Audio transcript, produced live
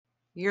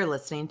You're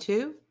listening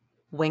to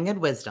Winged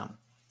Wisdom.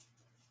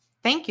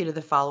 Thank you to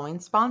the following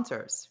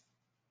sponsors: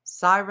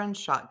 Siren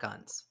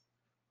Shotguns,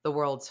 the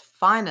world's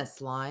finest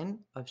line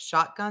of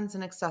shotguns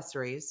and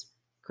accessories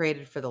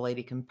created for the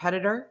lady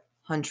competitor,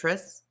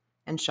 huntress,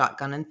 and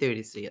shotgun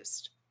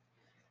enthusiast.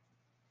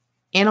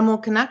 Animal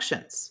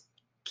Connections,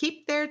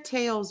 keep their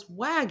tails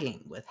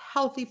wagging with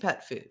healthy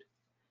pet food.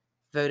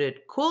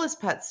 Voted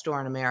coolest pet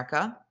store in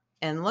America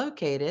and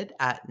located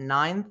at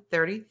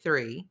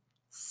 933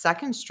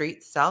 2nd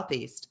Street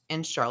Southeast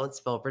in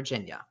Charlottesville,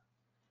 Virginia.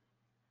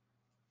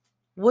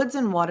 Woods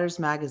and Waters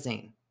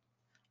Magazine,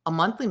 a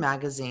monthly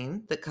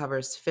magazine that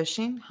covers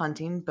fishing,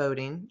 hunting,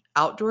 boating,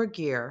 outdoor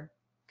gear,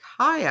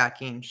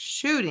 kayaking,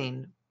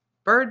 shooting,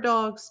 bird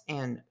dogs,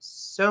 and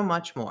so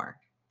much more.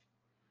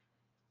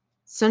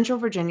 Central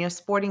Virginia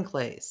Sporting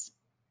Clays,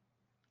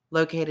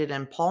 located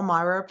in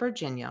Palmyra,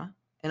 Virginia,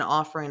 and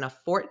offering a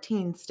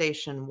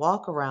 14-station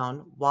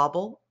walk-around,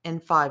 wobble, and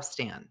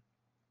 5-stand.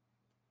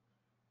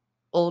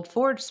 Old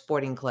Forge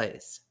Sporting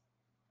Clays,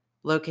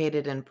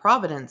 located in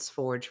Providence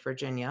Forge,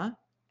 Virginia,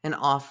 and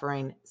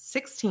offering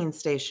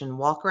 16-station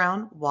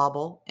walk-around,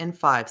 wobble, and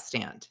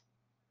 5-stand.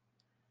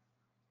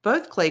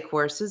 Both clay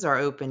courses are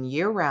open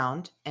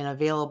year-round and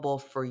available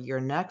for your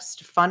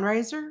next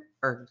fundraiser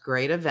or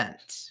great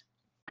event.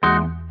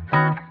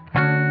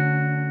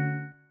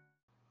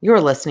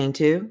 You're listening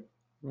to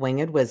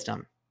Winged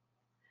Wisdom.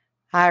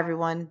 Hi,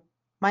 everyone.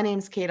 My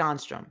name's Kate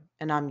Onstrom,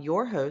 and I'm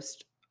your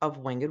host of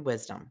Winged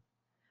Wisdom,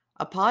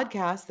 a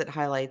podcast that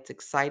highlights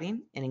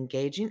exciting and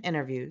engaging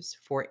interviews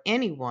for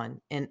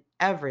anyone and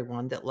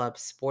everyone that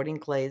loves sporting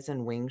clays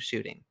and wing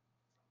shooting.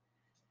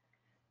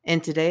 In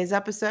today's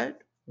episode,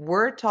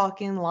 we're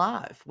talking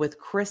live with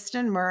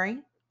Kristen Murray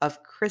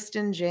of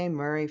Kristen J.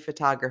 Murray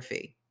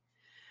Photography.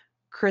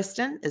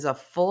 Kristen is a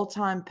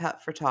full-time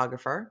pet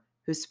photographer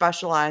who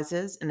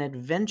specializes in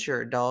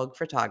adventure dog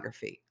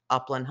photography,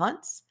 upland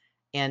hunts,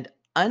 and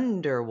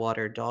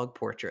underwater dog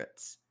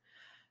portraits.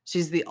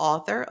 She's the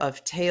author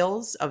of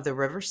Tales of the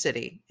River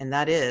City, and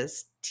that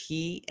is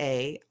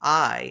TAILS,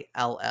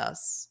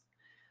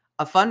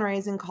 a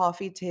fundraising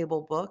coffee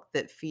table book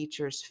that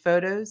features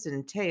photos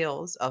and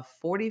tales of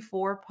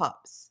 44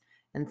 pups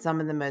and some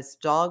of the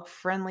most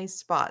dog-friendly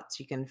spots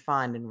you can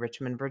find in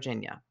Richmond,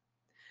 Virginia.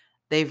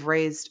 They've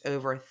raised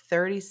over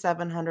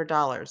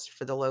 $3,700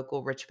 for the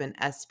local Richmond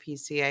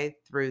SPCA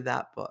through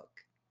that book.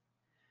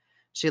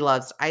 She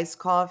loves iced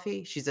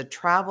coffee. She's a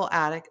travel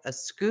addict, a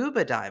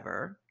scuba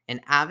diver, an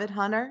avid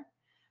hunter.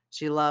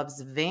 She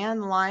loves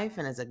van life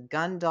and is a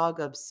gun dog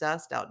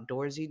obsessed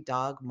outdoorsy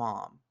dog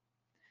mom.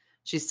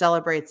 She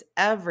celebrates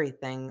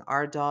everything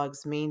our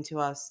dogs mean to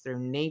us through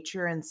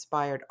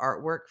nature-inspired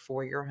artwork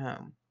for your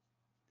home.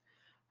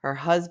 Her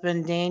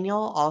husband,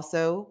 Daniel,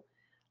 also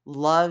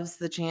loves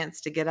the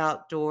chance to get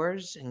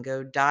outdoors and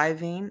go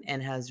diving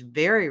and has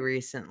very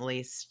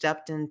recently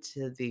stepped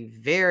into the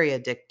very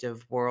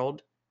addictive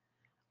world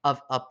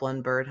of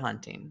upland bird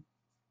hunting.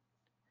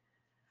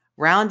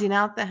 Rounding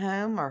out the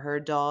home are her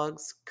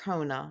dogs,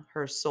 Kona,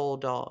 her soul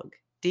dog,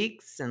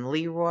 Deeks and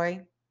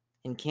Leroy,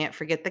 and can't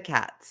forget the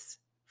cats,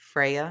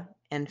 Freya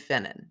and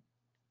Finnan.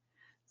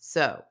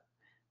 So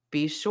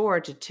be sure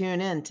to tune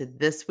in to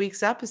this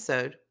week's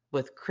episode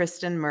with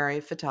Kristen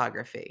Murray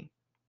Photography.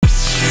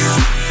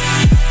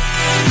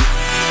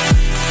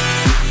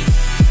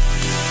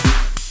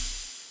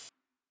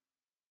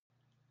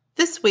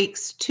 This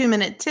week's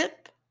 2-minute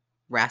tip: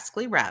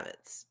 rascally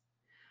rabbits.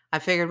 I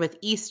figured with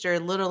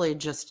Easter literally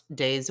just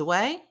days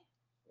away,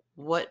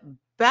 what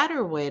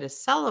better way to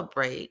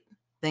celebrate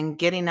than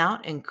getting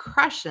out and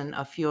crushing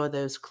a few of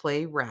those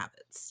clay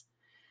rabbits?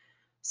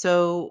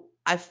 So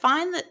I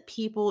find that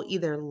people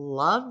either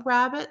love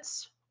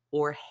rabbits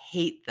or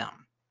hate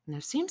them. And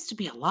there seems to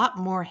be a lot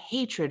more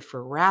hatred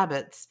for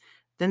rabbits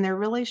than there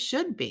really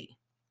should be.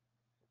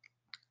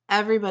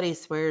 Everybody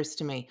swears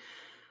to me,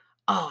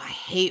 "Oh, I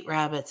hate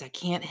rabbits. I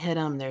can't hit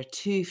them. They're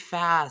too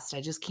fast. I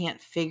just can't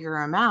figure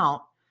them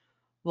out."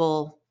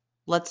 Well,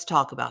 let's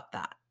talk about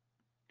that.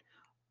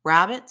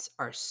 Rabbits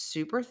are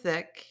super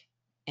thick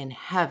and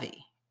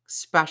heavy,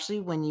 especially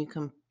when you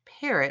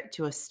compare it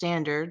to a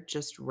standard,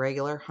 just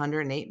regular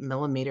 108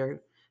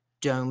 millimeter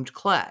domed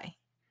clay.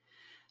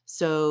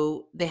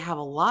 So they have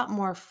a lot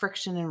more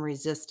friction and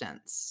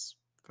resistance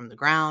from the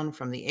ground,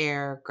 from the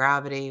air,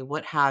 gravity,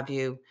 what have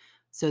you.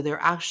 So they're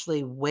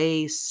actually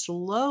way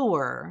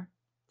slower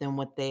than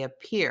what they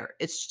appear.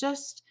 It's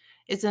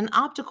an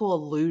optical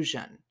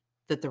illusion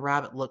that the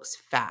rabbit looks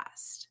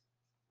fast.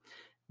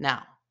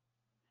 Now,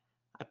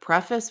 I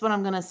preface what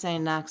I'm going to say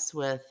next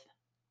with,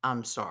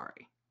 I'm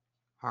sorry.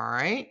 All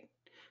right?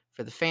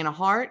 For the faint of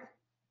heart,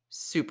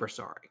 super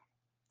sorry.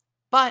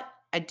 But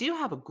I do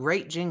have a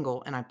great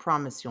jingle, and I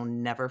promise you'll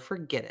never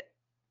forget it.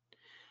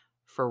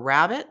 For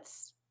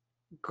rabbits,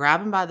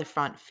 grab them by the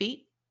front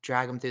feet,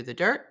 drag them through the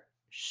dirt,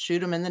 shoot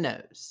them in the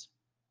nose.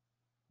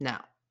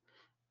 Now,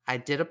 I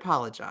did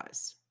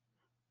apologize,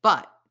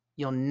 but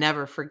you'll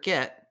never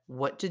forget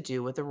what to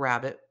do with a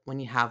rabbit when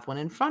you have one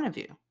in front of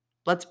you.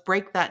 Let's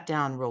break that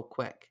down real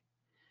quick.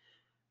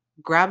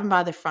 Grab them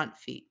by the front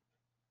feet.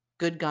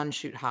 good guns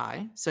shoot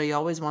high, so you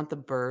always want the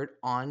bird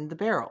on the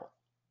barrel.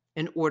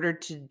 In order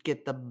to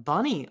get the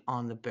bunny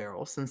on the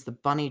barrel, since the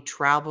bunny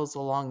travels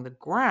along the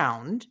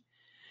ground,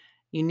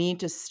 you need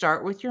to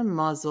start with your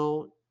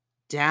muzzle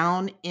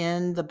down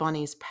in the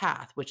bunny's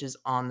path, which is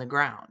on the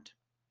ground.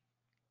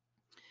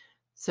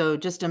 So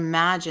just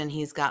imagine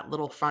he's got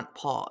little front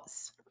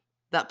paws.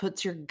 That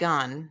puts your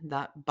gun,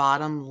 that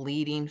bottom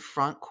leading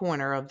front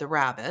corner of the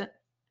rabbit,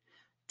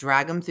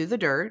 drag him through the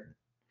dirt.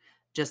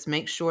 Just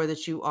make sure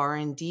that you are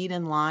indeed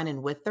in line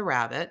and with the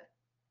rabbit.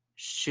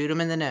 Shoot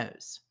him in the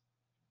nose.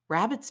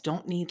 Rabbits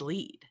don't need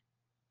lead.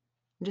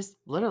 Just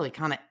literally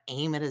kind of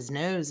aim at his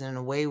nose and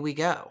away we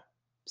go.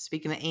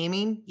 Speaking of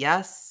aiming,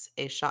 yes,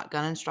 a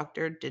shotgun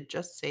instructor did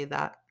just say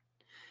that.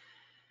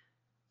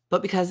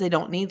 But because they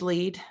don't need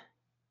lead,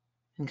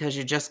 and because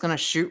you're just going to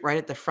shoot right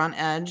at the front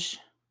edge,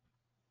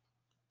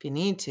 if you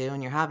need to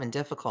and you're having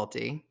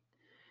difficulty,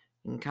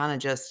 you can kind of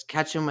just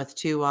catch them with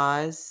two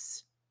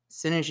eyes. As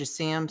soon as you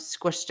see them,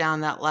 squish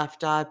down that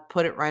left eye,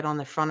 put it right on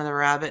the front of the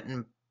rabbit,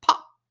 and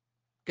pop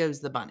goes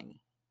the bunny.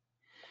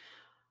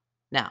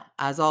 Now,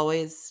 as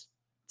always,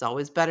 it's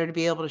always better to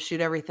be able to shoot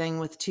everything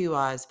with two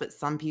eyes, but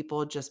some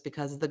people, just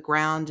because of the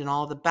ground and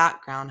all the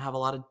background, have a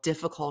lot of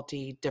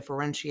difficulty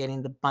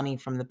differentiating the bunny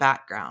from the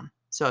background.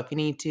 So if you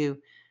need to,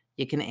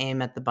 you can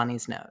aim at the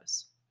bunny's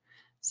nose.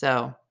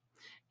 So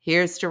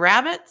here's to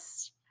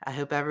rabbits. I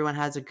hope everyone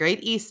has a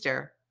great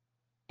Easter,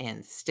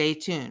 and stay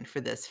tuned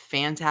for this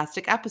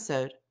fantastic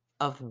episode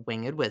of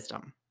Winged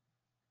Wisdom.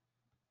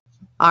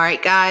 All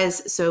right,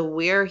 guys, so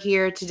we're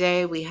here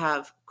today. We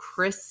have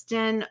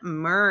Kristen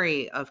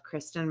Murray of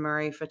Kristen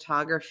Murray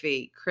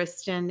Photography.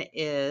 Kristen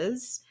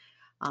is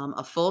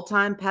a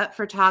full-time pet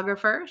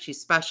photographer. She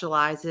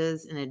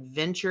specializes in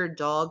adventure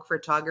dog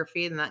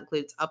photography, and that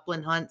includes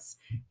upland hunts,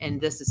 and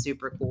this is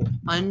super cool,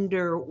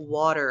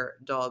 underwater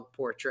dog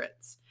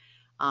portraits.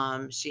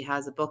 She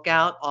has a book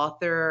out,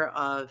 author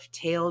of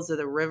Tales of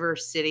the River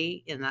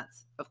City, and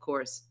that's, of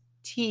course,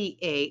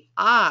 TAILS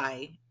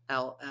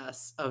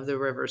of the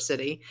River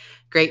City.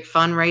 Great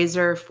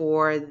fundraiser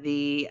for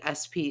the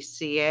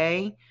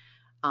SPCA.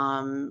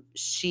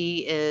 She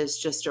is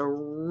just a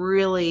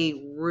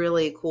really,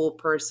 really cool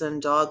person,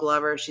 dog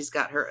lover. She's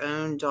got her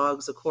own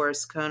dogs, of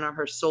course, Kona,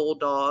 her soul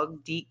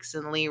dog, Deeks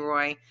and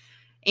Leroy,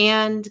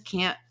 and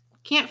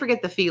can't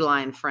forget the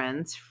feline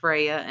friends,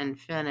 Freya and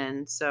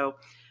Finnan. So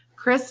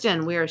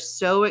Kristen, we are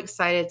so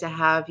excited to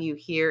have you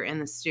here in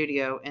the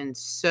studio, and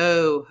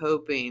so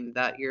hoping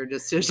that your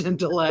decision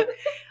to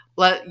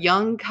let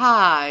young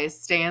Kai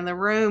stay in the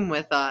room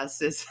with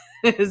us is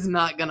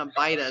not going to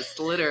bite us,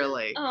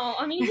 literally. Oh,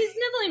 I mean, he's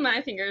nibbling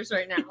my fingers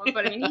right now,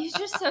 but I mean, he's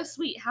just so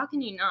sweet. How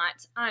can you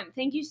not?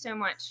 Thank you so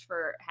much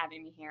for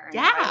having me here. And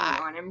Yeah.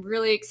 on. I'm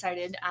really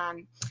excited.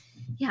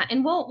 Yeah,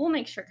 and we'll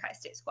make sure Kai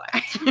stays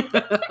quiet.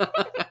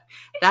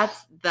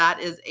 That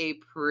is a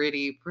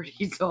pretty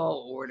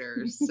tall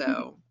order.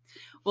 So,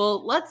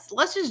 well, let's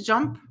just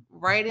jump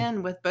right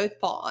in with both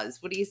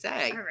paws. What do you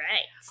say?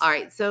 All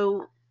right.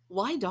 So,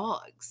 why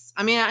dogs?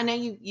 I mean, I know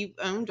you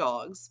own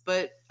dogs,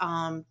 but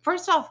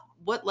first off,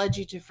 what led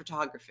you to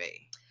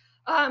photography?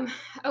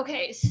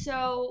 Okay,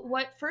 so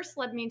what first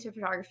led me to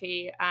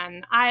photography?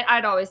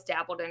 I'd always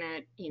dabbled in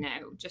it,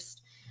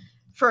 just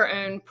for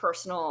own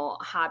personal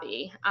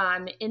hobby.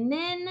 And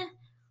then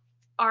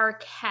our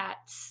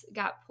cats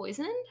got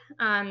poisoned.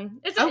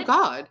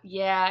 God.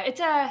 Yeah, it's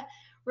a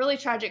really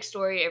tragic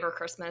story over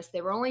Christmas.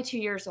 They were only 2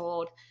 years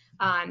old.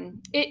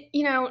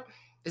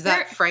 Is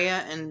that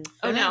Freya and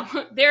Finnan? Oh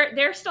no,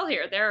 they're still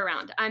here. They're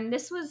around.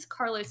 This was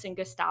Carlos and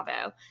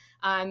Gustavo.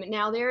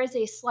 Now there is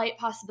a slight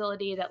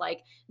possibility that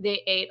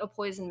they ate a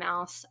poison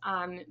mouse,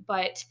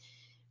 but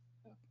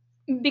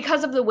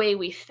because of the way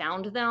we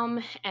found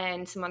them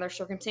and some other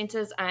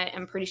circumstances, I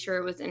am pretty sure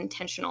it was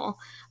intentional.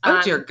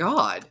 Oh dear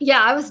God! Yeah,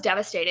 I was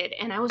devastated,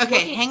 and I was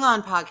hang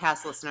on,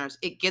 podcast listeners.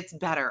 It gets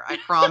better, I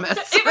promise.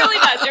 It really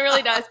does. It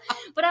really does.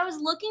 But I was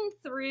looking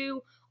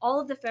through all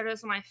of the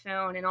photos on my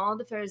phone and all of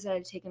the photos that I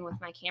had taken with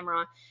my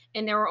camera,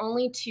 and there were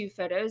only 2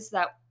 photos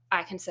that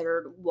I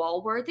considered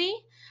wall worthy.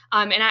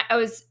 And I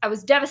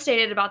was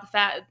devastated about the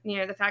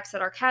facts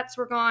that our cats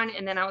were gone,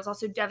 and then I was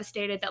also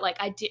devastated that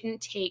I didn't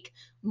take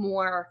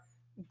more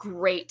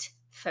great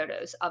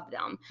photos of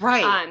them.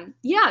 Right.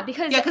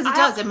 Because it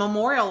does. It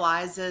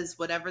memorializes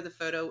whatever the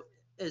photo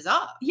is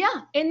of.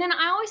 Yeah. And then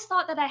I always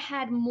thought that I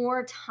had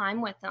more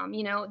time with them.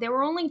 They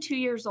were only 2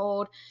 years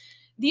old.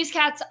 These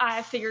cats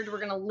I figured were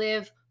going to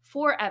live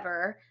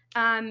forever.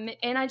 And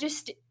I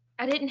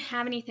didn't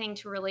have anything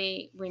to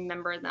really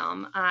remember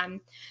them.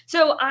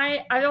 So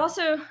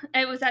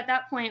it was at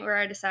that point where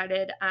I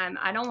decided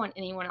I don't want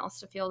anyone else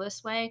to feel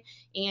this way.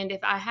 And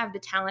if I have the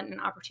talent and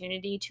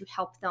opportunity to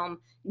help them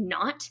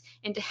not,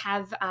 and to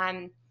have,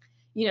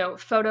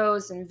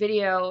 photos and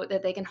video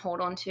that they can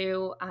hold on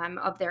to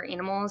of their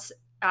animals,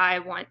 I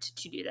want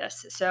to do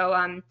this.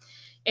 So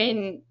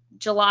in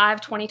July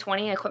of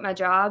 2020, I quit my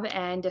job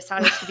and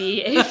decided to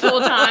be a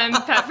full-time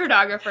pet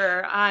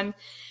photographer. And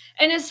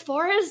as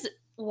far as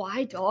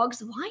why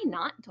dogs? Why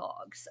not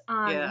dogs?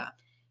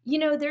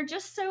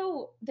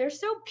 they're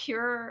so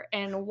pure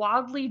and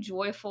wildly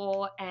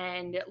joyful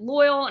and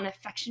loyal and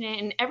affectionate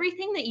and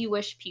everything that you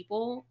wish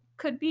people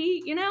could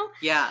be.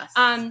 Yes.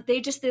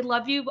 They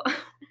love you.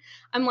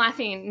 I'm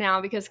laughing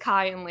now because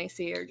Kai and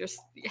Lacey are just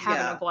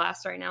having a Yeah.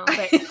 blast right now.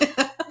 But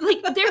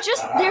like they're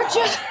just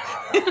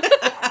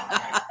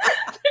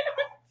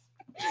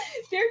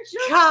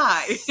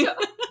Kai.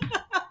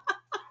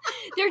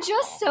 they're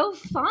just so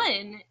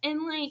fun,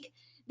 and like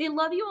they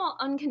love you all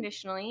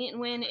unconditionally, and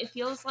when it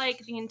feels like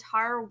the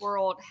entire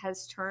world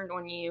has turned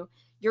on you,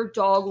 your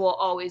dog will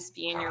always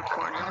be in your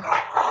corner.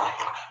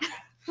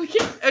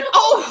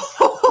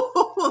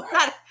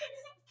 That,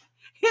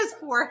 his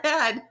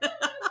forehead.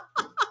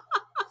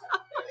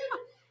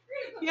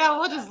 Yeah,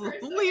 we'll just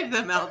leave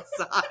them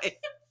outside.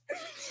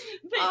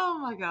 But, oh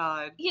my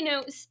God.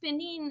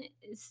 Spending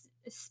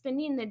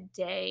the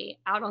day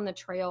out on the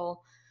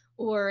trail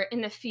or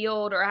in the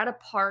field or at a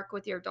park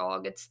with your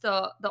dog, it's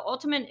the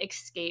ultimate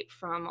escape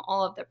from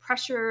all of the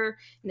pressure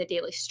and the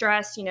daily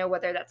stress,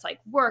 whether that's like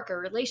work or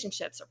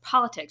relationships or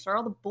politics or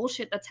all the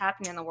bullshit that's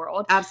happening in the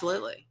world.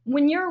 Absolutely.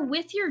 When you're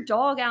with your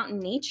dog out in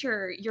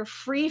nature, you're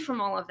free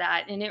from all of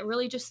that, and it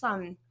really just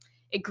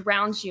it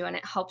grounds you and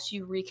it helps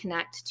you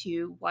reconnect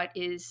to what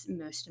is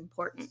most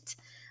important.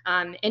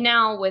 And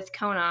now with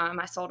Kona,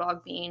 my soul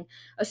dog, being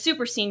a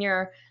super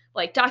senior,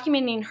 like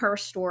documenting her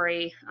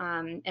story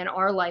and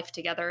our life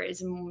together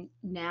is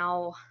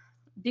now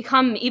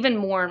become even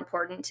more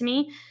important to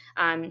me.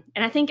 And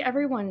I think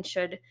everyone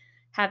should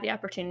have the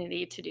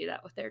opportunity to do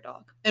that with their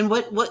dog. And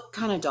what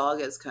kind of dog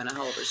is Kona?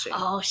 How old is she?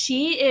 Oh,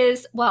 she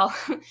is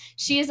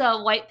a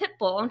white pit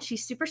bull, and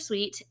she's super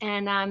sweet.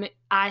 And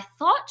I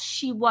thought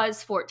she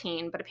was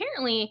 14, but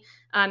apparently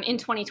in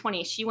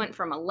 2020 she went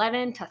from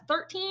 11 to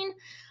 13.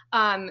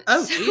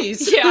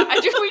 Jeez. Yeah,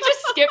 we just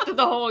skipped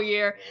the whole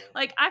year.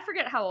 Like, I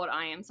forget how old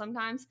I am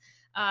sometimes.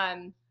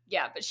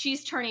 Yeah, but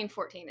she's turning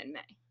 14 in May.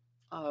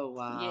 Oh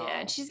wow.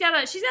 Yeah, and she's got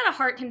a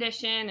heart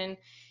condition, and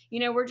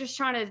we're just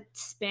trying to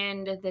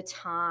spend the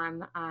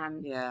time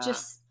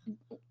just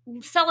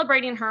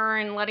celebrating her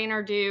and letting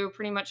her do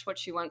pretty much what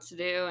she wants to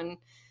do. And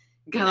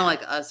kind of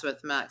like us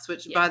with Max,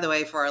 which by the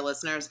way, for our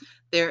listeners,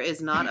 there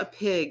is not a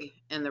pig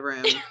in the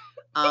room.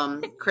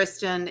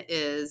 Kristen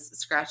is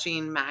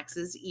scratching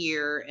Max's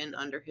ear and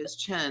under his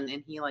chin,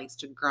 and he likes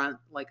to grunt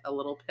like a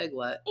little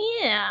piglet.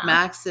 Yeah.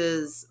 Max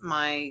is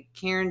my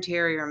Cairn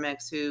Terrier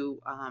mix who,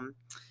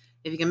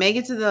 if you can make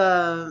it to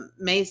the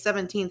May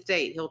 17th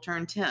date, he'll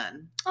turn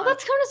 10. Oh,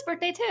 that's Kona's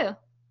birthday too.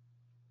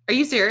 Are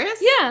you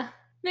serious? Yeah.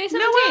 May 17th.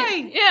 No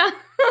way. Yeah.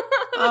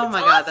 Oh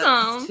my God,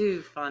 that's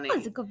too funny.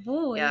 That's a good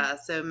boy. Yeah,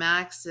 so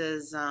Max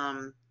is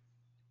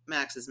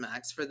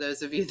Max. For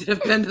those of you that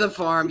have been to the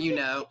farm,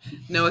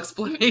 no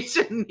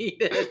explanation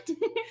needed.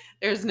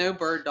 There's no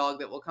bird dog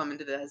that will come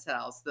into this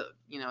house that,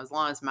 as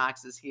long as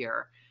Max is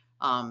here,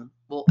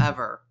 will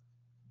ever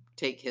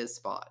take his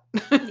spot.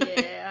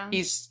 Yeah.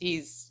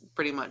 He's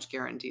pretty much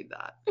guaranteed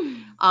that.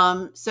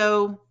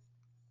 So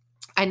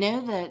I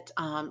know that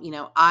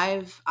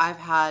I've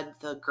had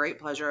the great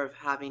pleasure of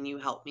having you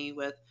help me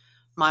with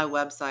my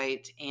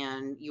website,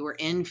 and you were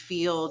in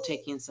field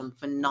taking some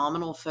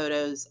phenomenal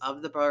photos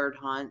of the bird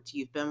hunt.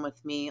 You've been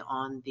with me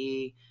on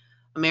the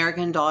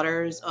American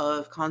Daughters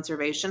of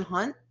Conservation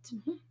hunt.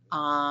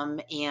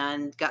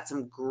 And got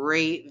some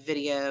great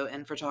video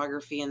and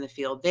photography in the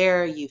field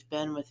there. You've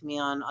been with me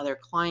on other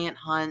client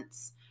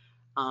hunts.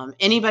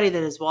 Anybody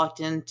that has walked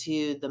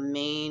into the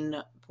main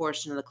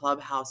portion of the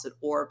clubhouse at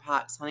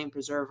Orpax Hunting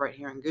Preserve right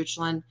here in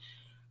Goochland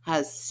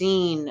has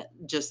seen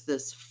just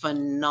this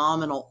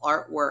phenomenal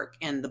artwork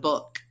in the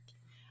book.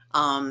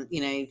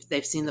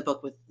 They've seen the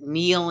book with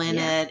Neil in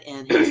it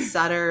and his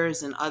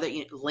setters and other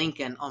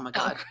Lincoln. Oh my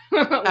God.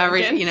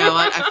 You know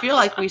what? I feel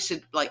like we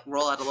should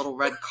roll out a little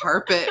red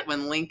carpet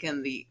when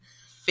Lincoln, the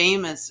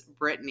famous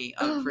Brittany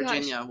of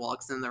Virginia,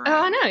 walks in the room.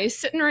 Oh, I know. He's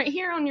sitting right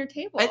here on your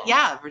table.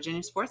 Yeah,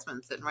 Virginia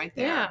sportsman sitting right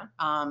there.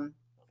 Yeah.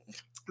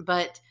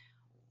 But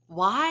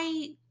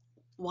why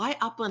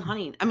upland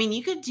hunting? I mean,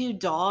 you could do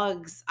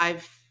dogs.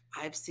 I've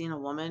seen a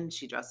woman,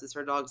 she dresses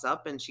her dogs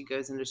up and she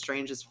goes into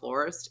Strange's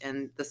Florist,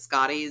 and the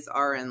Scotties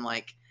are in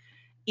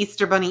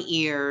Easter bunny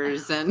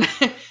ears and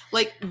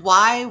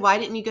why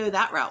didn't you go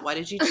that route? Why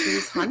did you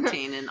choose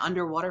hunting and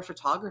underwater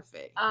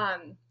photography?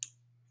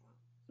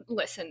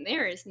 Listen,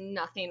 there is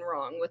nothing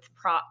wrong with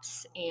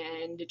props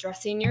and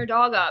dressing your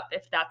dog up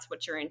if that's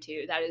what you're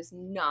into. That is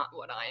not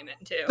what I'm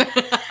into.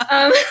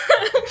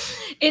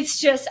 It's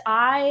just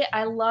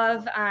I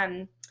love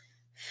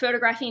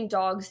photographing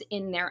dogs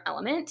in their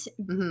element,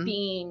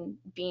 being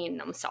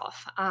themselves.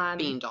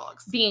 Being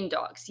dogs,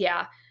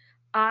 yeah.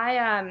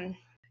 I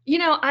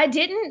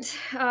didn't.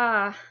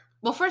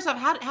 Well, first off,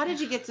 how did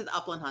you get to the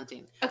upland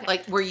hunting?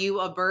 Okay. Were you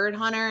a bird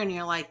hunter and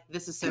you're like,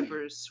 this is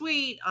super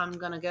sweet, I'm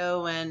gonna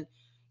go and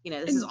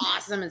this is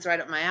awesome, it's right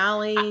up my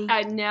alley?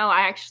 No,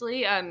 I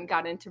actually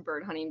got into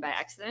bird hunting by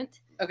accident.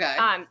 Okay.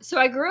 So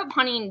I grew up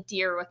hunting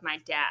deer with my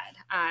dad.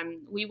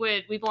 We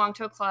belonged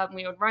to a club and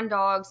we would run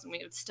dogs and we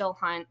would still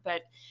hunt,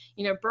 but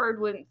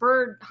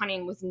bird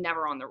hunting was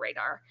never on the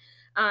radar.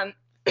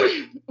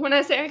 when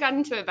I say I got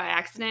into it by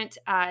accident,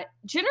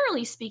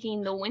 generally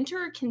speaking, the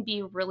winter can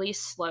be really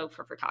slow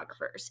for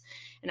photographers.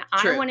 And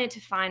I True. wanted to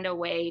find a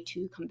way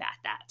to combat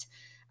that.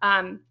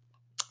 Um,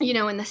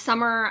 in the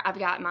summer, I've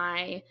got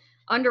my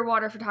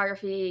underwater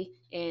photography.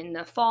 In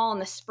the fall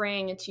and the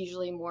spring, it's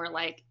usually more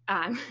like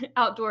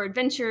outdoor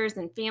adventures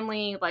and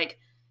family, like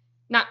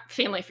not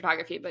family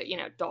photography, but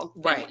dog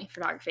Right. family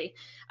photography.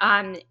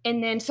 And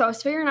then so I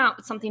was figuring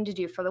out something to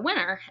do for the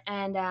winter,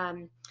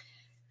 and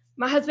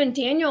my husband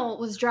Daniel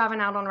was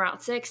driving out on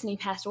Route 6 and he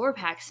passed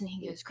Overpacks and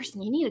he goes,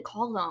 Kristen, you need to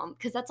call them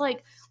because that's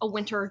like a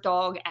winter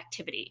dog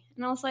activity.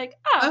 And I was like,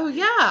 oh, Oh,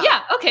 yeah.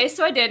 yeah, okay.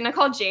 So I did. And I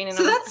called Jane. And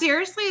So that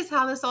seriously is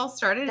how this all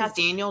started, is That's-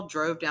 Daniel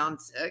drove down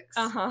 6?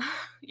 Uh-huh.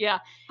 Yeah.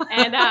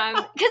 And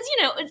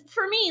because,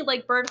 for me,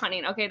 like bird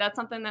hunting, okay, that's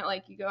something that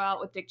like you go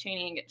out with Dick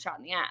Cheney and get shot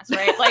in the ass,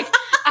 right? Like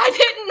I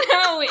didn't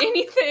know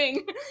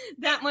anything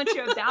that much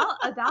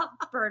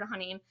about bird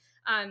hunting.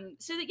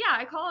 So that, yeah,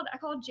 I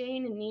called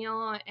Jane and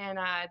Neil, and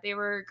they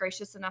were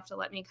gracious enough to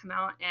let me come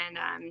out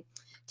and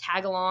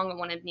tag along on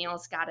one of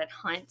Neil's guided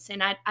hunts.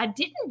 And I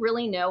didn't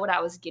really know what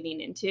I was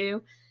getting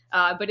into,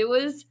 but it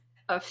was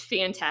a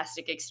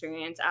fantastic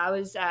experience. I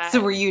was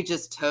So were you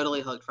just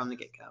totally hooked from the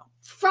get-go?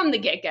 From the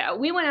get-go.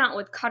 We went out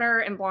with Cutter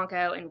and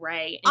Blanco and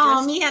Ray. And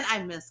Oh, man,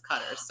 I miss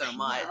Cutter so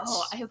much.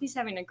 I hope he's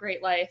having a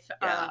great life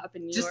up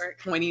in New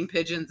York. Pointing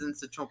pigeons in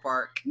Central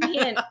Park.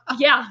 Man,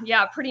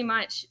 yeah, pretty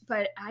much.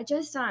 But I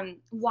just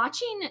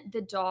watching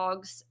the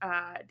dogs,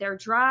 their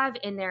drive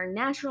and their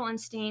natural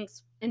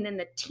instincts, and then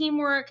the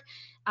teamwork.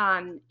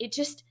 It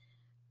just,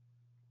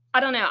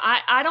 I don't know.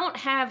 I don't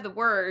have the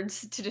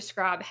words to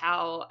describe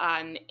how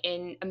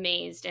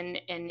amazed and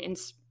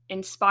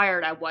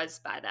inspired I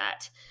was by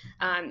that.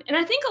 And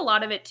I think a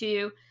lot of it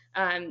too.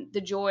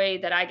 The joy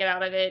that I get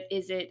out of it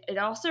is it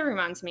also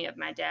reminds me of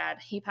my dad.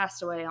 He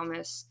passed away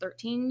almost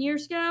 13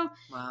 years ago.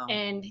 Wow.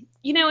 And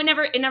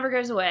it never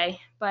goes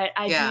away, but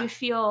I Yeah. do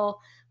feel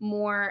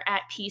more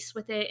at peace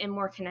with it and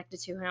more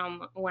connected to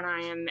him when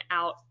I am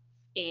out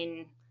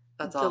in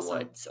That's the awesome.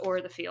 woods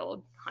or the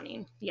field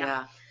hunting.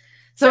 Yeah.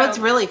 So it's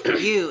really, for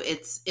you,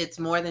 it's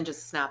more than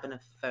just snapping a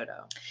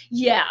photo.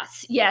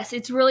 Yes.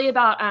 It's really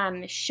about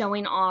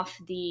showing off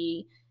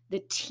the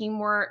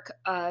teamwork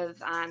of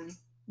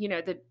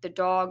the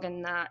dog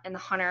and the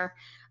hunter,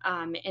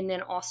 and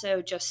then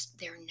also just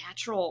their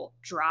natural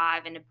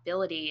drive and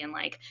ability, and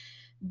like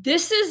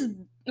this is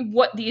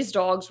what these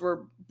dogs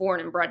were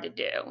born and bred to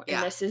do,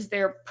 and this is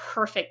their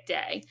perfect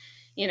day,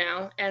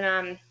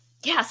 and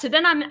yeah, so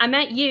then I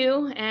met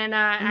you, and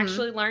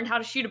actually learned how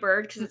to shoot a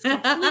bird because it's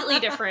completely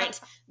different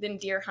than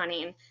deer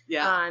hunting.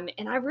 Yeah.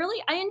 And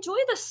I enjoy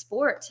the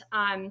sport.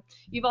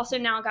 You've also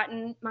now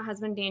gotten my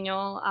husband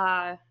Daniel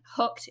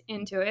hooked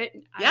into it.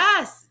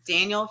 Yes,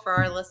 Daniel, for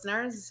our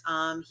listeners,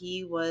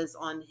 he was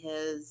on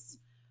his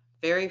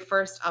very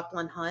first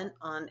upland hunt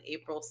on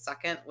April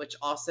 2nd, which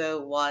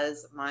also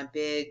was my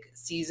big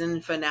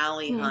season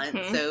finale hunt.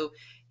 So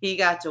he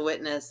got to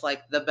witness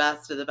like the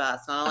best of the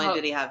best. Not only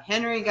did he have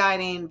Henry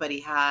guiding, but he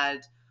had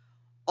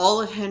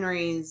all of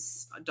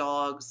Henry's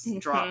dogs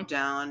drop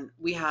down.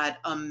 We had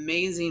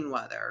amazing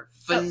weather,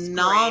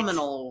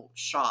 phenomenal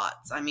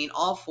shots. I mean,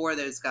 all 4 of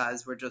those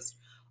guys were just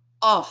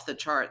off the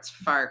charts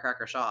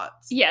firecracker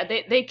shots. Yeah,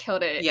 they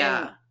killed it.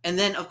 Yeah. And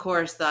then of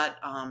course the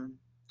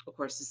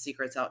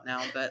secret's out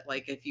now, but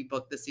like if you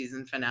book the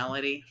season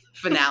finale,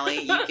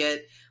 you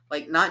get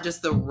like not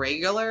just the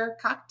regular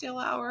cocktail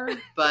hour,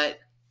 but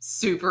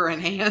super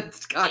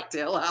enhanced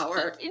cocktail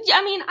hour.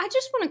 I mean, I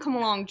just want to come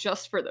along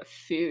just for the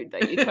food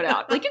that you put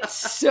out. Like it's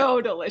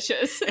so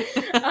delicious.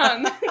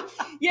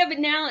 Yeah, but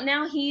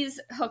now he's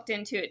hooked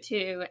into it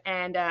too,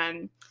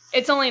 and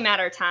it's only a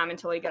matter of time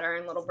until we get our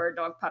own little bird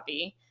dog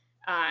puppy.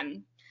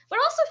 But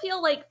I also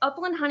feel like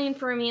upland hunting,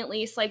 for me at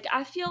least, like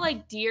I feel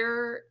like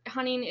deer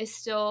hunting is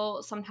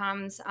still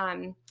sometimes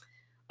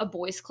a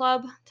boys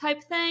club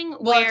type thing.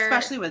 Well,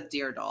 especially with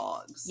deer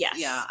dogs. Yes.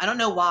 Yeah. I don't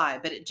know why,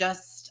 but it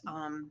just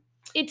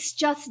it's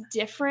just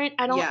different.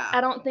 I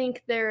don't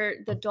think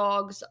the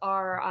dogs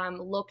are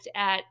looked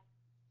at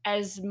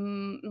as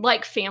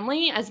like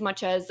family as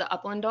much as the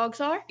upland dogs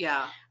are.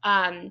 Yeah.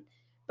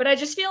 But I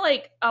just feel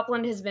like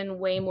upland has been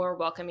way more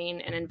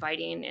welcoming and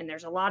inviting, and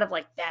there's a lot of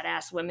like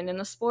badass women in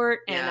the sport,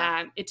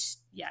 and it's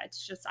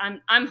just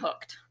I'm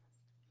hooked.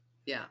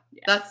 Yeah.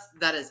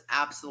 That is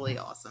absolutely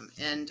awesome.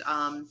 And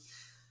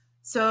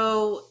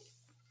so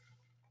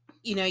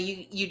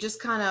you just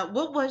kind of,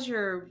 what was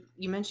you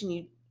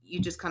mentioned you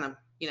just kind of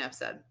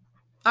said,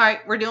 all right,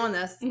 we're doing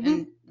this,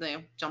 and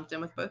they jumped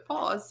in with both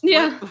paws.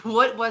 Yeah.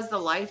 What was the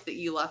life that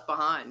you left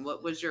behind?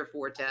 What was your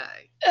forte?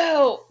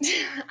 Oh,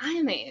 I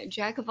am a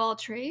jack of all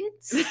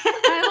trades,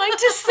 I like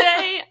to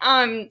say.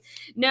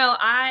 No,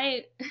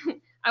 I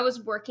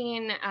was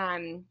working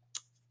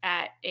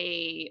at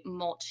a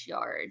mulch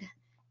yard,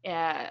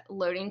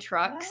 loading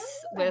trucks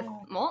with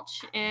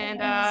mulch, and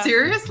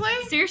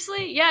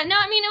seriously, yeah. No,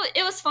 I mean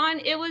it was fun.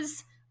 It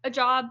was a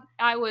job.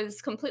 I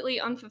was completely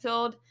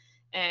unfulfilled.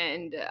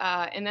 And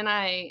then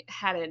I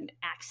had an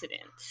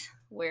accident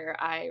where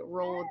I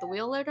rolled the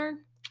wheel loader.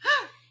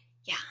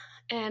 Yeah.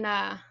 And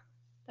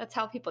that's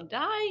how people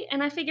die.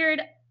 And I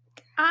figured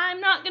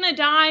I'm not going to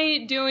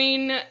die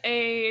doing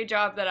a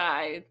job that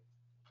I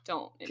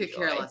don't enjoy. Could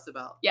care less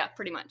about. Yeah,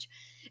 pretty much.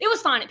 It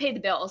was fun. It paid the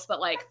bills, but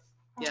like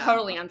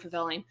totally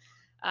unfulfilling.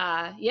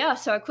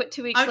 So I quit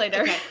 2 weeks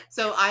later. Okay.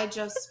 So I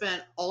just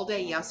spent all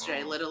day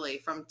yesterday,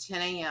 literally from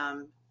 10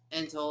 a.m.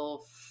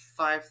 until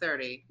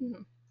 5:30,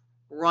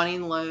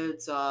 running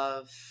loads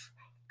of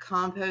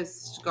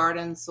compost,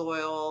 garden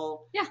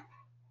soil,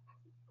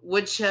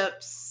 wood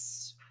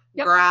chips,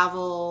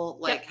 gravel,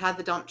 like had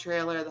the dump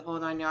trailer, the whole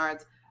 9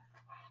 yards.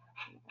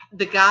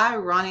 The guy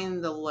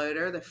running the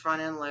loader, the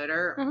front end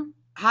loader,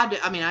 had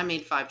to, I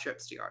made 5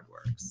 trips to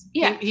Yardworks.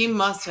 Yeah. He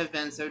must have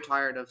been so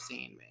tired of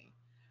seeing me.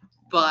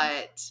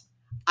 But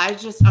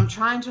I'm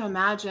trying to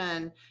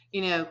imagine,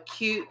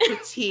 cute,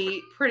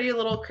 petite, pretty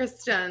little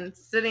Kristen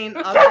sitting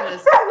up in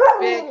this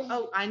big,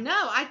 I know,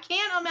 I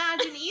can't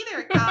imagine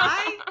either,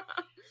 Kai.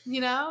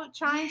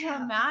 Trying to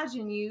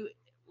imagine you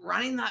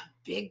running that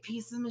big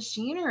piece of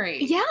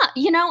machinery. Yeah,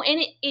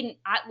 and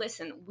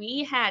listen,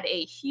 we had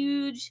a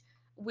huge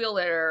wheel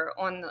litter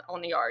on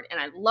the yard, and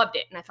I loved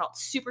it, and I felt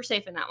super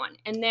safe in that one.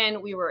 And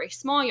then we were a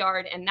small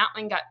yard, and that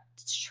one got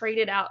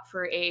traded out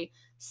for a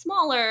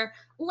smaller,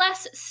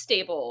 less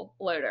stable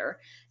loader.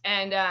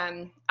 And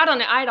I don't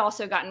know, I'd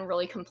also gotten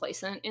really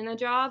complacent in the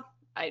job.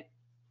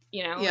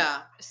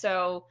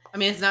 So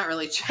it's not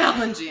really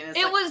challenging.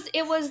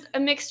 It was a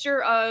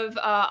mixture of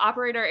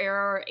operator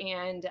error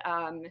and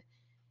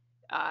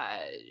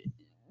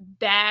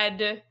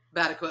bad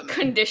equipment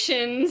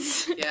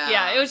conditions.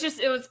 Yeah,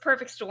 it was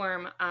perfect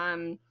storm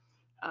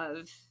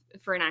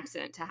for an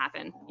accident to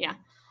happen. Yeah.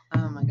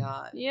 Oh my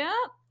God. Yeah.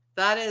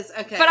 That is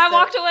okay. But I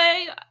walked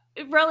away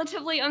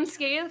relatively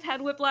unscathed,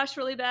 had whiplash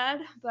really bad,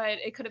 but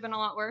it could have been a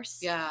lot worse.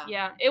 Yeah.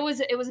 Yeah. It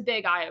was a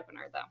big eye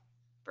opener though,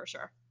 for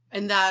sure.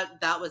 And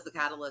that was the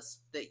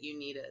catalyst that you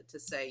needed to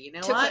say, you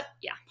know what?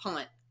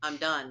 Punt. I'm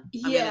done.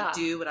 I'm gonna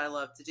do what I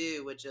love to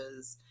do, which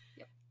is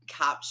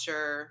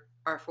capture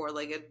our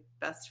 4-legged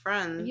best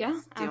friends. Yeah,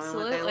 doing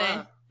absolutely.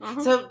 What they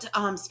love.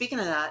 So speaking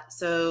of that,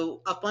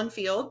 so Upland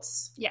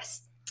Fields.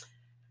 Yes.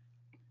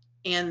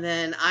 And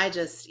then I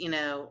just,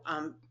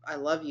 I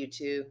love you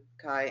too,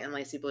 Kai and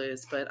Lacey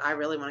Blues, but I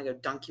really want to go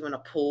dunk you in a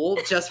pool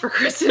just for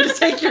Kristen to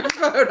take your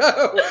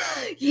photo.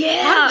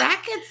 Yeah. How did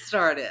that get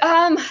started?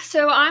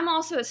 So I'm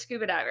also a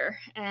scuba diver.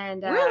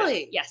 And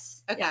really?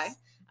 Yes. Okay. Yes.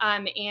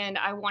 And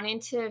I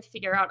wanted to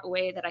figure out a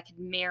way that I could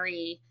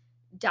marry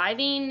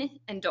diving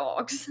and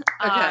dogs.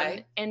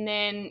 Okay. And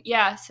then,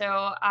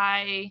 so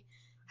I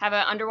have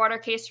an underwater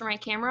case for my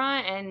camera,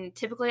 and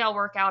typically I'll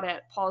work out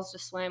at Paws to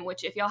Swim,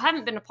 which if y'all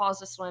haven't been to Paws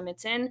to Swim,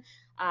 it's in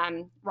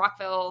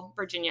Rockville,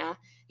 Virginia.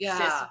 Yeah.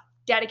 It's this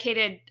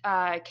dedicated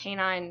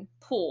canine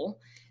pool.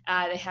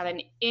 They have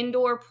an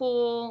indoor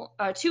pool,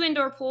 2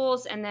 indoor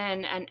pools, and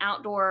then an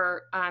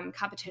outdoor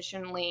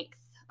competition length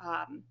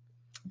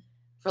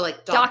for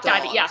like dock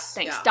diving. Yes,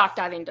 thanks. Yeah. Dock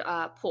diving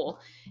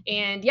pool.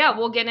 And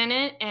we'll get in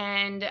it.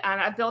 And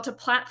I've built a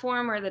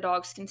platform where the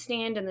dogs can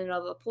stand in the middle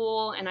of the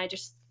pool. And I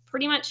just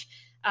pretty much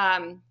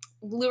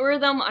lure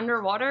them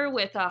underwater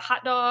with a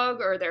hot dog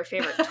or their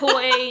favorite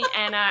toy.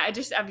 And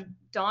I've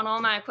done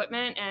all my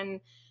equipment and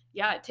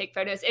take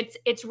photos.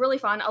 It's really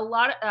fun. A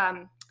lot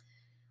of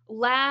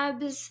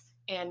labs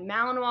and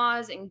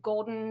Malinois and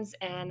Goldens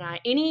and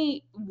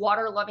any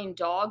water-loving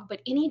dog,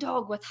 but any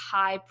dog with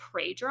high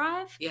prey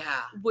drive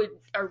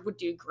would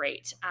do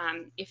great.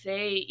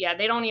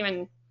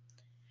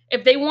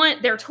 If they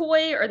want their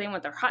toy or they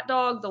want their hot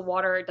dog, the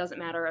water, it doesn't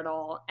matter at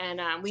all. And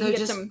we can get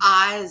just some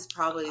eyes,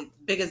 probably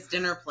big as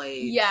dinner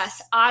plates.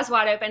 Yes, eyes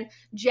wide open,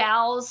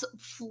 jowls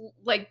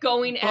like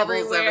going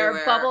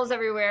everywhere, bubbles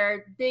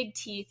everywhere, big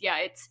teeth.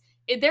 Yeah,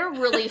 they're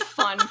really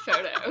fun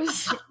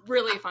photos.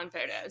 Really fun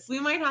photos. We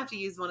might have to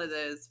use one of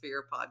those for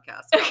your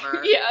podcast cover.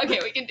 Okay,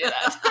 we can do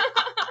that.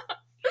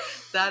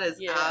 That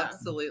is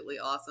absolutely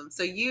awesome.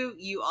 So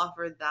you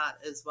offered that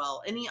as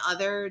well. Any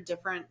other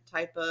different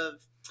type of,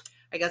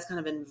 I guess, kind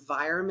of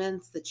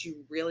environments that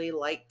you really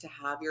like to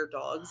have your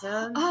dogs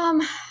in?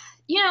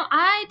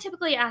 I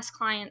typically ask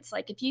clients,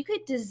 like, if you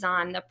could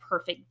design the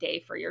perfect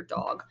day for your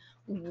dog,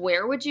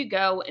 where would you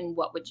go and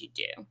what would you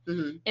do?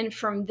 Mm-hmm. And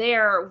from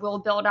there, we'll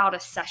build out a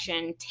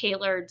session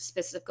tailored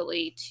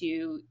specifically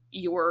to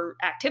your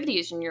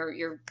activities and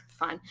your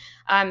fun.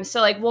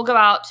 So like we'll go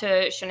out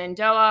to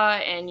Shenandoah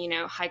and,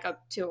 hike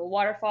up to a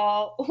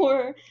waterfall,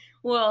 or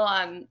we'll,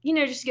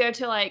 just go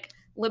to like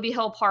Libby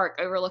Hill Park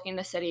overlooking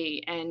the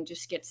city and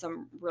just get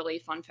some really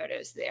fun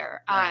photos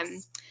there.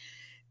 Nice.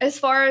 As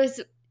far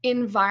as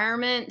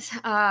environment,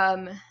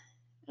 I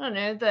don't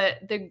know,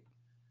 the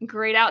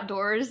great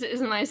outdoors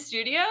is my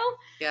studio.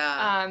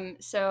 Yeah.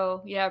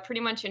 So pretty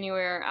much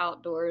anywhere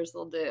outdoors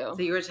will do.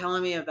 So you were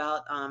telling me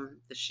about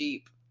the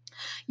sheep.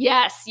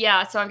 Yes,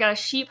 yeah. So I've got a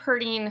sheep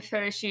herding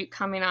photo shoot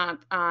coming up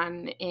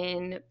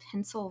in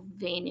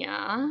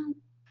Pennsylvania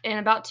in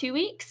about 2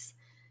 weeks.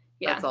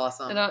 Yeah. That's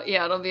awesome.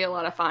 It'll be a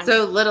lot of fun.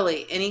 So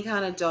literally any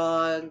kind of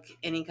dog,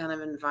 any kind of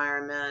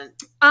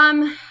environment.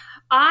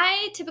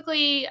 I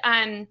typically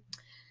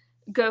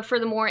go for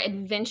the more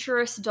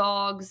adventurous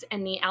dogs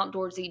and the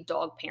outdoorsy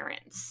dog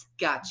parents.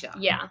 Gotcha.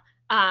 Yeah.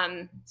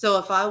 So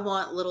if I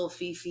want little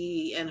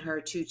Fifi and her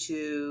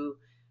tutu,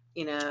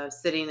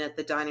 sitting at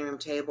the dining room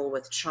table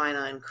with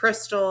China and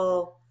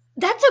Crystal.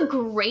 That's a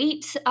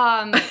great,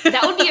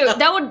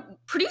 that would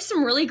produce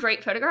some really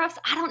great photographs.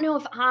 I don't know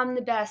if I'm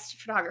the best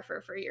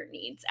photographer for your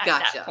needs at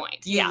that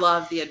point. You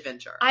love the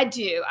adventure. I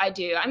do.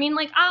 I mean,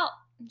 like, I'll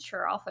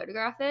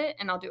photograph it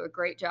and I'll do a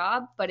great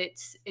job, but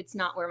it's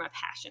not where my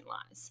passion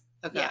lies.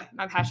 Okay. Yeah,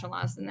 my passion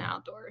lies in the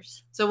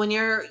outdoors. So when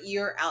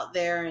you're out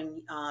there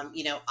and,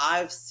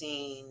 I've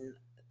seen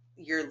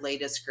your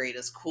latest,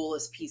 greatest,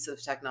 coolest piece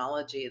of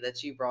technology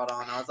that you brought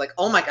on. I was like,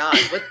 oh my God,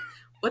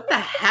 what the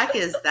heck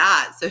is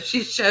that? So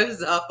she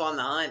shows up on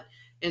the hunt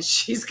and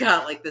she's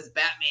got like this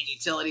Batman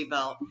utility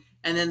belt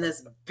and then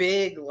this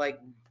big like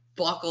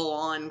buckle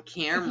on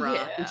camera.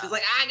 Yeah. And she's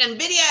like, I can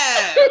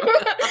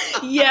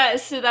video.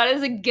 Yes, so that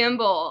is a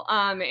gimbal.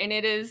 And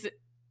it is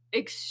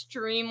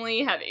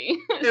extremely heavy.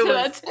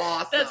 That's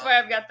awesome. That's why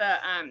I've got the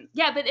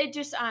but it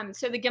just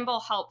so the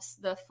gimbal helps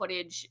the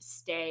footage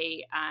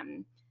stay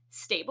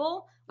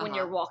stable when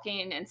you're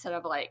walking instead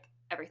of like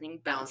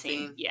everything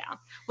bouncing. Yeah.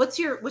 What's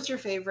your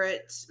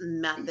favorite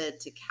method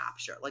to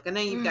capture? Like, I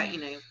know you've got,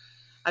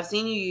 I've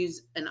seen you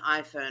use an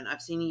iPhone.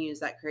 I've seen you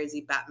use that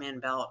crazy Batman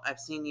belt. I've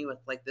seen you with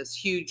like this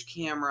huge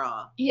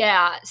camera.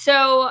 Yeah.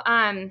 So,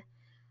 I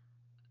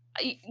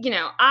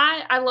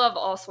love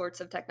all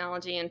sorts of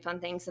technology and fun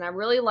things, and I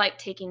really like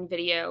taking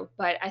video,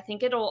 but I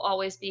think it'll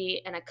always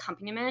be an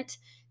accompaniment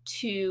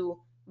to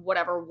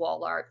whatever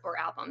wall art or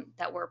album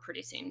that we're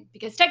producing,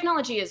 because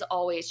technology is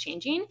always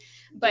changing,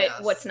 but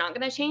what's not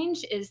going to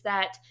change is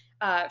that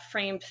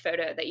framed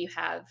photo that you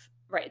have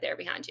right there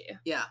behind you.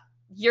 Yeah.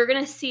 You're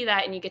going to see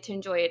that and you get to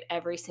enjoy it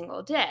every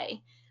single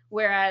day.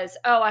 Whereas,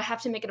 I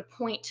have to make it a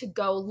point to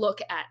go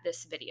look at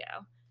this video.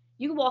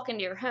 You can walk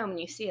into your home and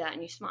you see that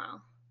and you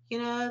smile.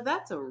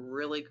 That's a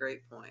really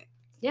great point.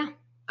 Yeah.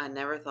 I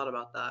never thought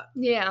about that.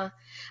 Yeah.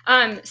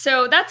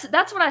 So that's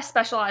what I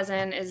specialize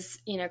in is,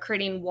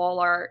 creating wall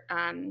art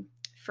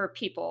for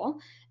people.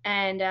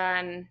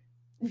 And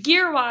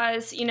gear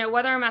wise,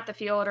 whether I'm at the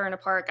field or in a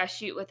park, I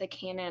shoot with a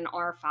Canon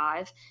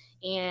R5.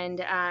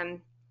 And I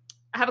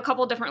have a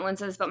couple different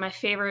lenses, but my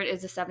favorite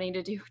is a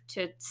 70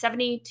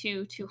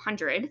 to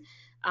 200.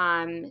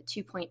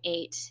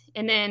 2.8.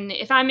 And then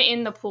if I'm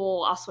in the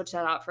pool, I'll switch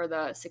that out for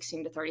the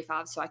 16 to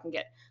 35 so I can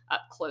get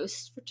up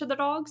close to the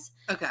dogs.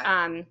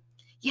 Okay.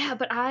 Yeah,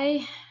 but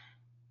I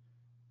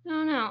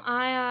don't know.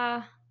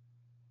 I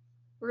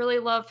really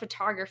love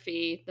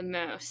photography the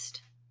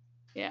most.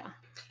 Yeah.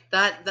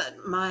 That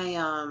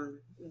my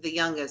the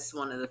youngest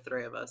one of the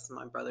three of us,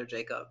 my brother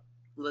Jacob,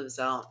 lives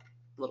out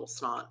Little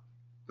Snot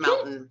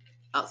Mountain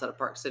outside of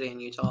Park City in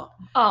Utah.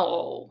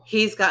 Oh.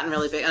 He's gotten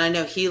really big, and I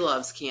know he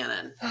loves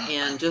Canon.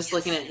 And just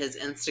looking at his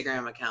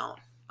Instagram account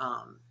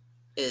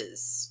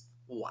is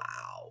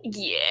wow.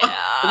 Yeah.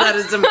 That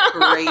is some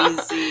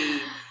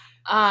crazy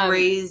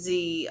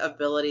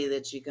ability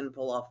that you can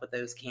pull off with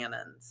those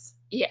Canons.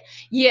 Yeah.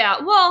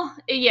 Yeah. Well,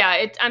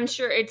 yeah, I'm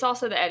sure it's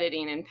also the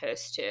editing and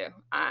post too.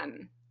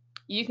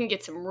 You can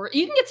get some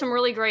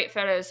really great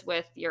photos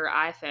with your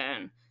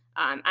iPhone.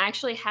 I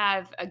actually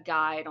have a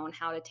guide on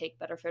how to take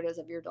better photos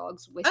of your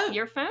dogs with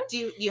your phone.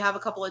 Do you have a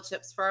couple of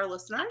tips for our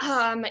listeners?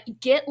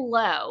 Get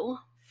low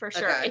for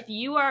sure. Okay. If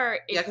you are,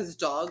 because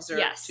dogs are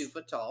 2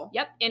 foot tall.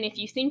 Yep. And if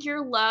you think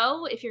you're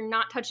low, if you're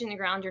not touching the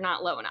ground, you're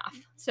not low enough.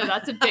 So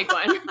that's a big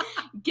one.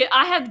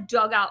 I have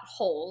dug out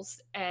holes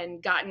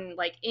and gotten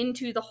like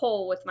into the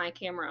hole with my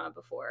camera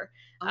before.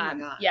 Oh my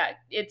God. Yeah,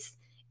 it's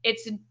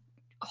a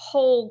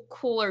whole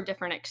cooler,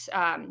 different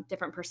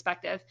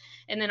perspective.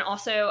 And then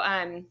also,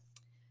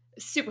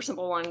 super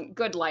simple one,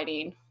 good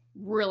lighting,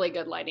 really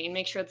good lighting.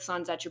 Make sure the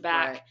sun's at your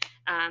back,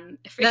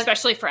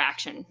 especially for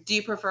action. Do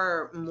you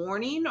prefer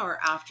morning or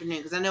afternoon?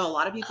 Because I know a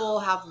lot of people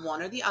have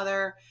one or the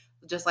other,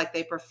 just like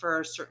they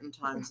prefer certain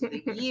times of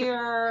the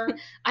year.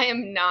 I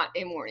am not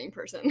a morning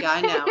person. Yeah, I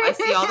know. I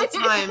see all the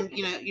time,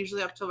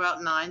 usually up to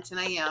about 9, 10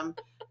 a.m.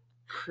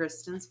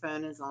 Kristen's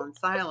phone is on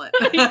silent.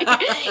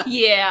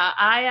 Yeah,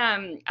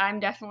 I'm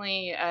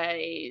definitely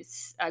a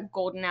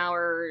golden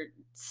hour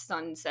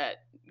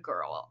sunset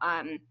girl.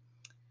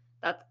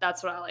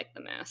 That's what I like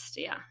the most.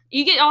 Yeah,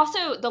 you get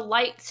also the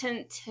light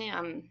tends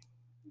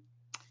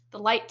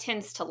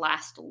to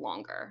last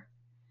longer.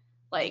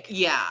 Like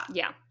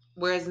yeah.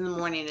 Whereas in the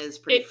morning it is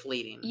pretty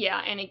fleeting.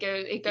 Yeah, and it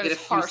goes a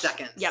harsh. Few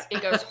seconds. Yep,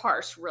 it goes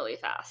harsh really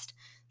fast.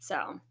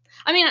 So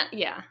I mean,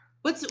 yeah.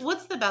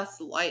 What's the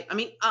best light? I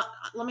mean,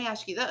 let me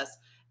ask you this.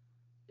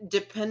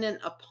 Dependent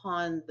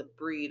upon the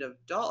breed of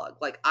dog,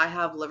 like I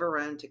have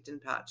Liverone ticked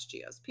and patched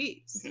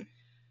GSPs. Mm-hmm.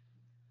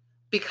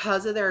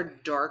 Because of their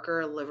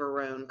darker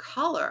Liverone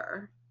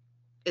color,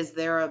 is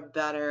there a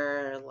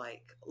better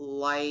like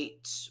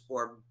light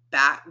or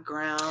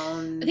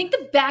background? I think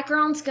the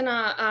background's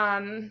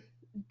gonna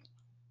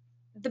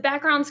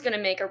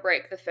make or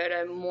break the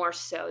photo more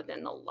so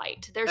than the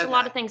light. There's a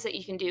lot of things that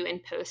you can do in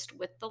post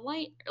with the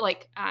light,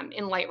 like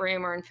in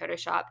Lightroom or in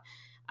Photoshop.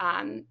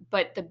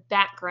 But the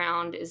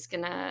background is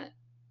gonna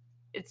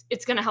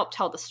it's going to help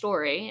tell the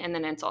story, and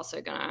then it's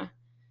also going to,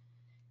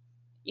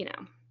 you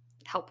know,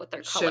 help with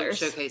their colors.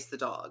 Showcase the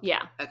dog.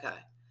 Yeah. Okay.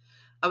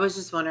 I was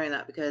just wondering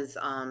that because,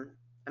 I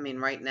mean,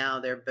 right now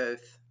they're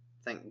both,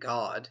 thank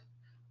God,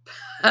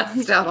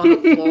 passed out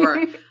on the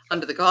floor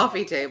under the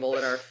coffee table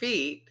at our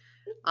feet.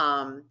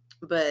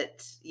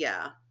 But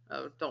yeah.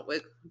 Oh, don't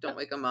wake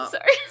him up.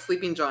 Sorry.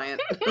 Sleeping giant.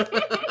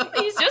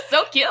 He's just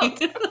so cute.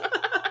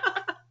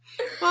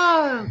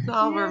 Oh, so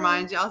I'll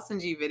remind you. I'll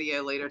send you a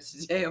video later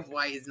today of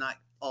why he's not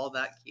all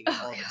that cute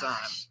all the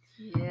time.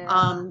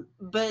 Yeah.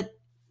 But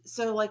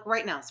so like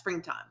right now,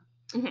 springtime,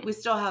 Mhm. we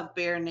still have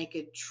bare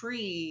naked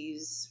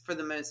trees for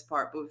the most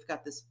part, but we've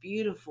got this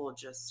beautiful,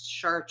 just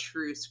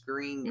chartreuse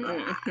green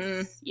grass.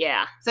 Mhm.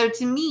 Yeah. So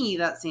to me,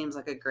 that seems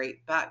like a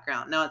great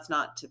background. Now, it's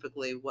not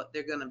typically what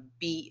they're going to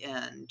be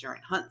in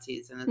during hunt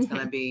season. It's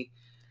going to be,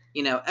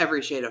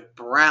 every shade of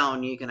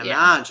brown you can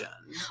imagine.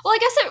 Well, I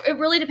guess it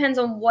really depends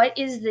on what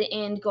is the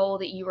end goal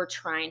that you are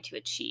trying to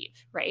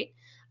achieve, right?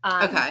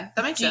 Okay,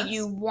 that makes sense. Do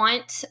you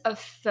want a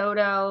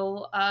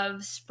photo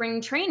of spring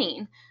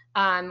training?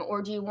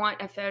 Or do you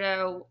want a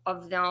photo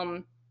of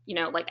them,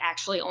 like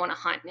actually on a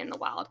hunt in the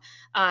wild?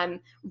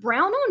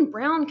 Brown on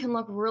brown can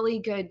look really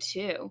good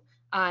too.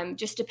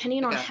 Just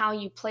depending on how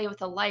you play with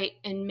the light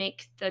and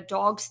make the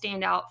dog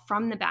stand out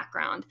from the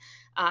background.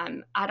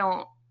 I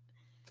don't.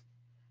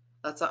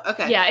 That's all,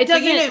 okay. Yeah, it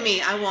doesn't. So you know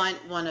me, I want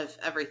one of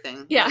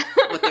everything. Yeah.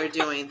 What they're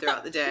doing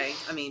throughout the day.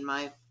 I mean,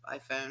 my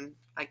iPhone,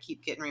 I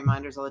keep getting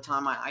reminders all the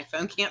time. My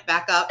iPhone can't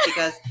back up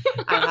because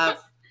I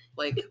have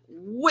like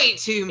way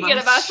too much. You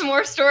gotta buy some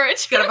more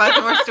storage. Gotta buy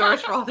some more storage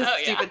for all the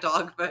stupid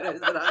dog photos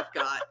that I've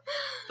got.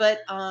 But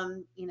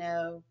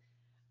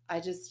I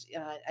just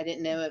I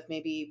didn't know if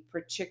maybe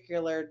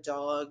particular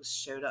dogs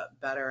showed up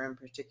better in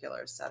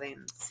particular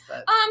settings.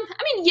 But I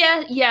mean,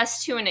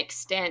 yes, to an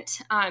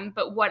extent.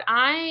 But what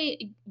I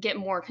get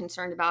more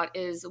concerned about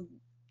is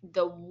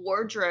the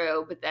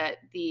wardrobe that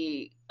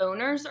the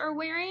owners are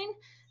wearing.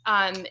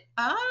 With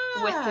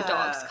the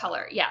dog's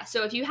color. Yeah.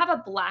 So if you have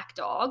a black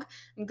dog,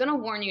 I'm going to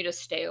warn you to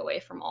stay away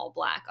from all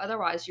black.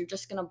 Otherwise, you're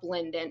just going to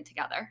blend in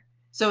together.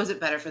 So is it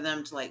better for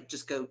them to like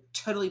just go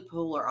totally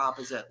polar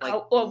opposite,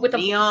 like with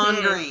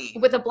neon green?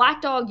 With a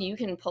black dog, you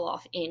can pull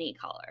off any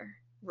color,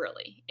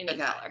 really, any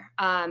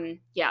color.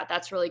 Yeah,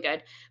 that's really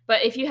good.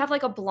 But if you have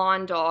like a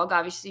blonde dog,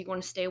 obviously you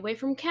want to stay away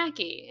from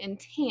khaki and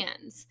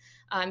tans.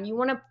 You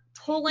want to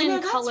pull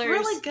in colors. That's a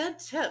really good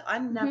tip. I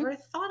never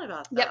thought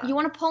about that. Yep, you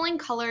want to pull in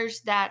colors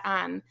that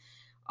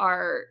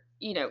are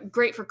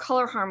great for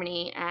color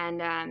harmony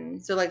and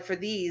so like for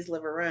these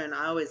Liveron,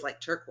 I always like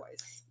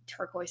turquoise.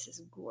 Turquoise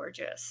is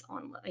gorgeous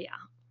on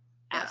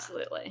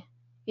absolutely.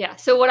 Yeah.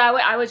 So what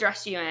I would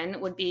dress you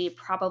in would be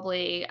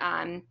probably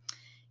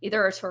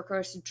either a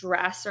turquoise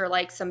dress or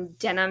like some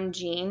denim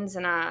jeans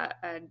and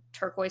a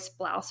turquoise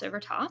blouse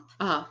over top.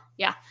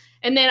 Yeah.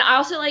 And then I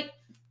also like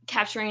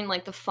capturing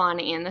like the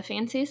fun and the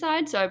fancy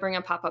side. So I bring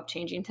a pop-up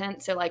changing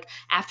tent. So like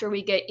after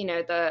we get,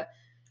 the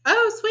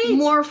sweet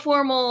more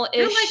formal-ish.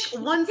 You're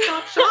like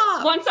one-stop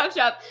shop. One-stop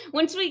shop.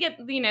 Once we get,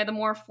 the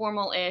more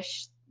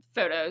formal-ish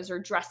photos or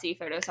dressy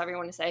photos, however you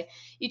want to say,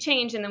 you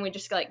change and then we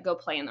just like go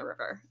play in the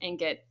river and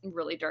get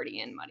really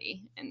dirty and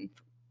muddy and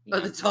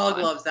the dog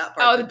loves that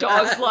part. Oh, the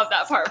dogs love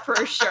that part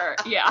for sure.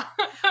 Yeah.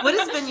 What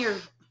has been your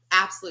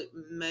absolute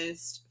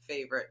most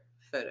favorite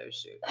photo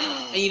shoot?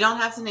 And you don't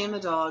have to name the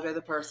dog or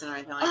the person or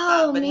anything like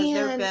that, but has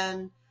there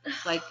been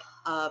like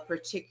a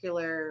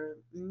particular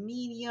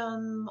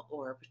medium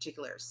or a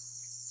particular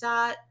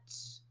set?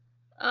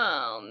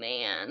 Oh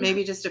man.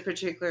 Maybe just a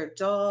particular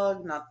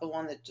dog, not the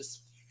one that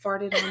just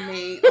farted on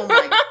me. Oh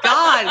my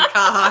God,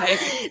 Kai.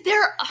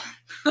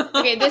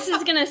 Okay, this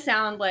is gonna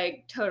sound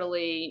like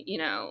totally,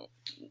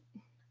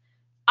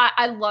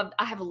 I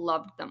have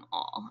loved them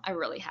all. I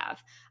really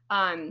have.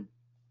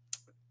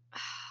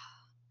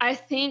 I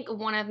think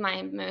one of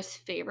my most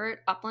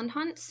favorite upland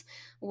hunts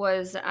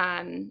was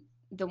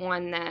the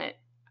one that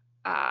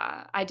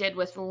I did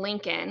with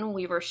Lincoln.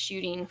 We were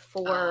shooting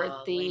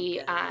for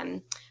the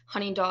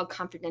Hunting Dog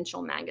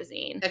Confidential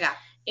magazine. Okay.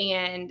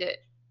 And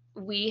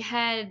we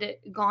had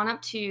gone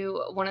up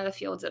to one of the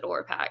fields at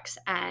Orpax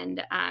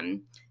and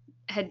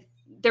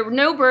there were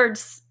no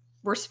birds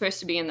were supposed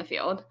to be in the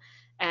field.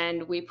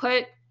 And we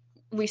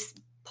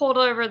pulled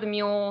over the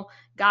mule,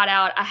 got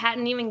out. I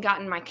hadn't even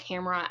gotten my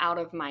camera out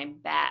of my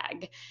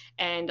bag.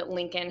 And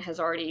Lincoln has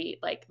already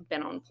like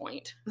been on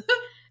point.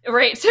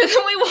 Right. So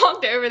then we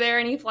walked over there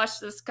and he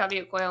flushed this covey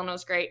of quail and it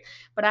was great.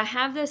 But I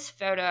have this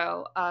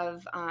photo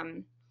of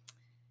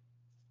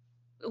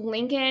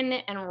Lincoln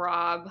and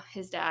Rob,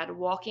 his dad,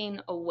 walking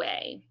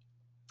away.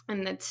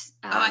 And that's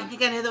I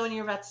think I know the one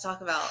you're about to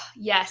talk about.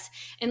 Yes.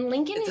 And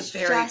Lincoln is a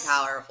very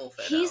powerful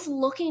photo. He's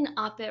looking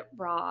up at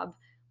Rob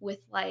with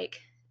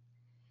like,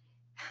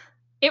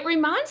 it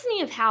reminds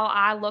me of how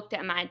I looked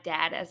at my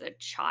dad as a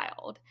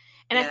child.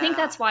 And I think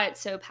that's why it's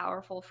so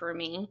powerful for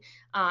me,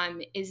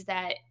 is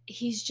that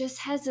he's just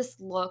has this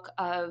look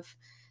of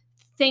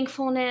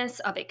thankfulness,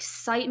 of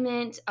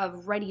excitement,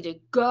 of ready to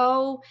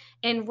go.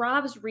 And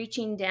Rob's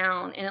reaching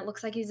down, and it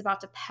looks like he's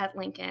about to pet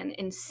Lincoln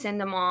and send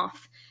him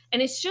off.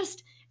 And it's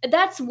just,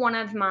 that's one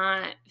of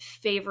my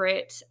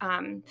favorite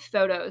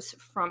photos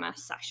from a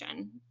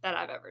session that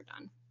I've ever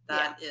done.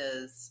 That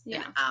is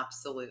an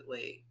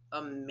absolutely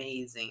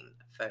amazing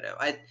photo.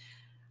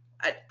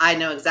 I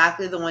know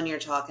exactly the one you're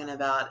talking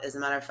about. As a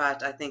matter of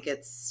fact, I think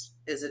is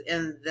it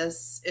in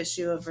this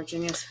issue of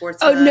Virginia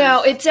Sportsman? Oh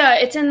no, it's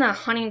in the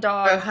Hunting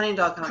Dog. Oh, Hunting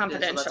Dog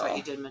Confidential. That's right,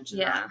 you did mention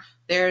that.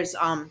 There's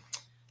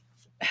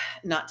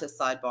not to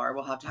sidebar.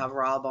 We'll have to have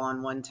Rob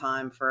on one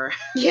time for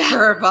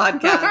our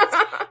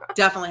podcast.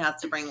 Definitely has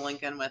to bring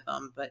Lincoln with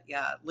him. But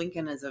yeah,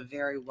 Lincoln is a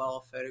very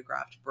well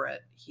photographed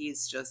Brit.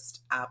 He's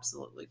just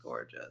absolutely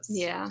gorgeous.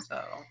 Yeah.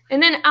 So,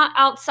 and then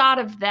outside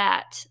of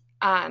that,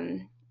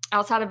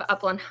 outside of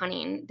upland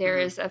hunting, there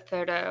is a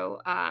photo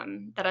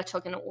that I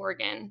took in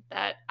Oregon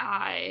that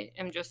I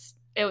am just.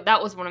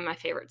 That was one of my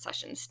favorite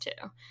sessions too.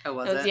 Oh,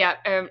 was it? Yeah,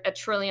 a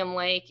Trillium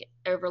Lake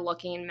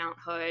overlooking Mount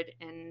Hood,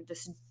 and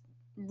this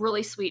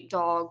really sweet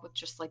dog with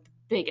just like the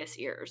biggest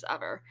ears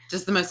ever.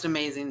 Just the most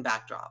amazing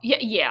backdrop.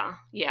 Yeah.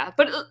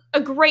 But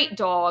a great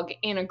dog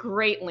in a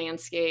great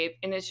landscape,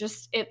 and it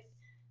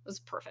was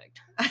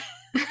perfect.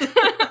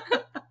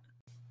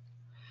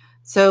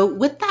 So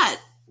with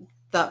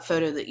that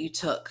photo that you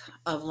took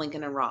of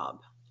Lincoln and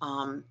Rob,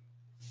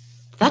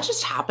 did that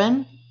just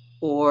happen,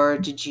 or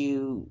did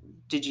you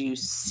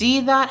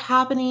see that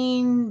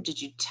happening?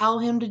 Did you tell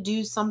him to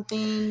do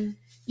something?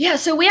 Yeah,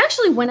 so we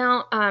actually went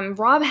out.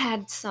 Rob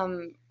had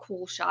some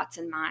cool shots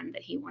in mind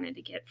that he wanted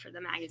to get for the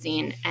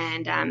magazine,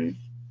 and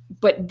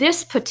but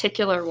this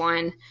particular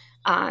one,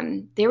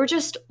 they were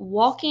just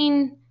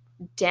walking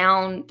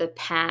down the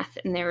path,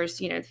 and there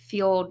was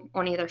field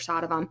on either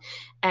side of them,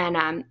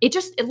 and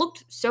it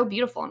looked so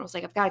beautiful, and I was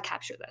like, I've got to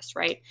capture this,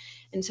 right?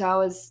 And so I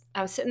was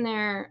sitting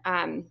there.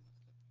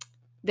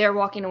 They're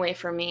walking away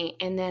from me,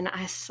 and then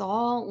I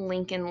saw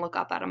Lincoln look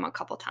up at him a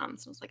couple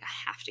times. I was like,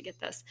 I have to get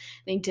this.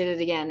 And he did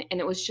it again, and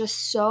it was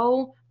just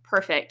so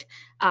perfect.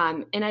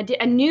 And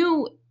I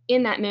knew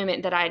in that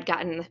moment that I had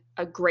gotten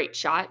a great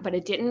shot, but I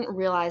didn't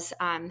realize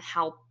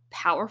how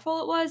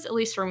powerful it was, at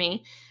least for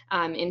me,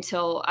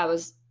 until I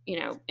was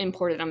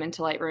imported them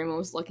into Lightroom and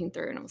was looking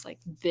through, and I was like,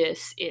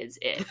 this is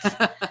it.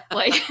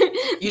 Like,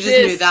 you just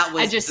knew that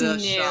was the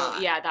shot.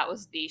 Yeah, that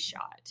was the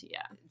shot.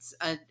 Yeah.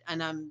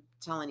 And I'm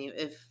telling you,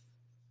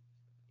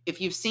 if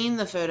you've seen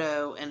the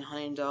photo in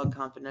Hunting Dog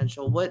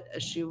Confidential, what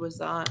issue was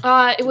that?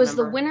 It was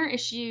the winter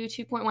issue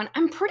 2.1.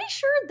 I'm pretty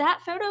sure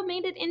that photo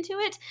made it into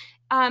it.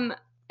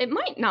 It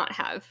might not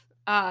have.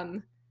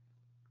 I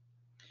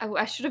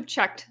should have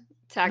checked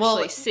to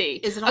actually see.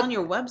 Is it on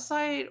your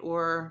website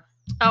or?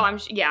 Oh, I'm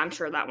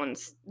sure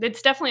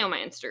it's definitely on my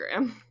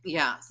Instagram.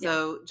 Yeah.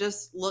 So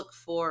just look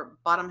for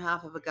bottom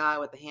half of a guy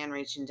with a hand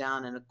reaching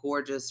down and a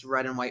gorgeous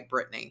red and white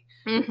Brittany.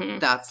 Mm-hmm.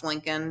 That's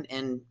Lincoln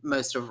and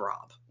most of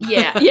Rob.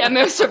 Yeah,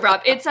 most of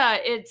Rob. It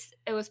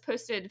was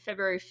posted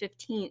February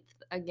 15th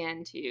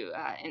again to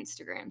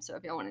Instagram. So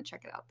if y'all want to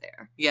check it out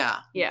there.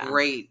 Yeah.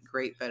 Great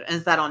photo. And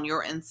is that on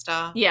your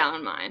Insta? Yeah,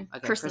 on mine.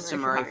 Okay. Kristen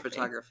Murray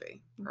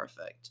Photography.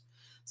 Perfect.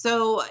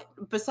 So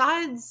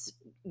besides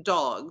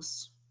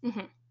dogs,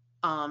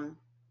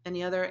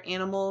 any other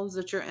animals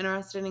that you're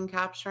interested in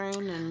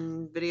capturing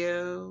in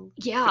video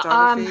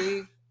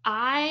photography?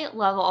 I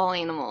love all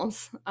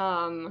animals.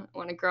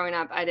 When growing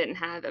up, I didn't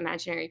have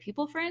imaginary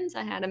people friends.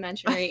 I had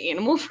imaginary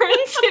animal friends,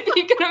 if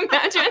you can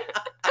imagine.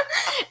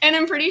 And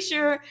I'm pretty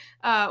sure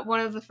one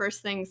of the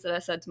first things that I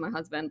said to my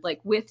husband,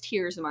 like with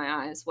tears in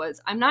my eyes, was,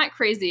 I'm not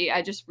crazy.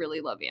 I just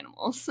really love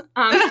animals.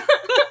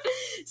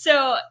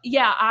 So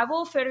yeah, I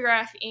will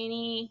photograph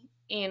any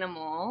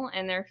animal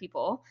and their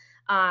people.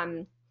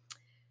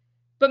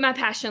 But my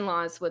passion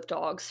lies with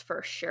dogs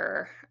for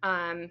sure.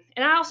 And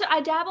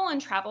I dabble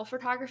in travel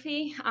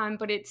photography,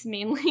 but it's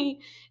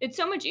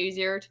so much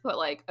easier to put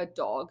like a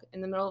dog in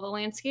the middle of the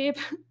landscape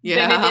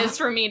than it is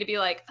for me to be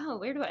like, oh,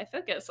 where do I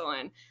focus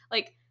on?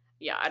 Like,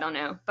 yeah, I don't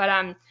know. But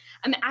I'm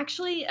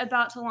actually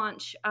about to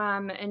launch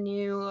a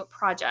new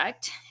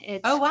project.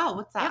 Oh, wow.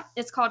 What's that?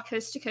 It's called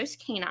Coast to Coast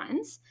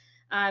Canines.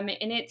 And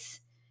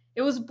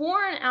it was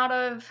born out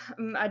of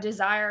a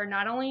desire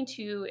not only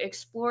to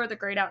explore the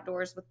great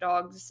outdoors with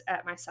dogs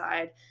at my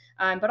side,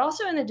 but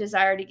also in the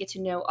desire to get to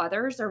know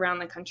others around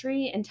the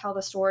country and tell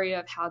the story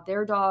of how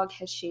their dog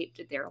has shaped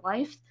their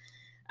life.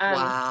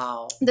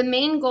 Wow. The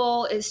main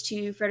goal is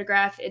to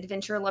photograph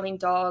adventure-loving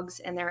dogs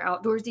and their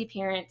outdoorsy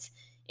parents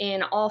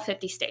in all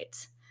 50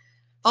 states.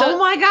 So, oh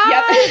my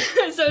God.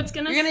 Yep. So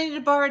you're going to need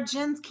to borrow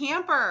Jen's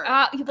camper.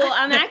 Well,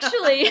 I'm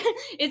actually,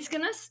 it's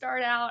going to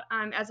start out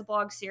as a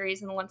blog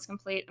series, and once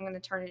complete, I'm going to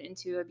turn it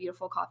into a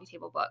beautiful coffee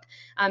table book.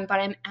 But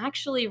I'm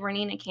actually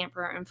renting a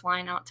camper and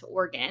flying out to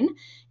Oregon.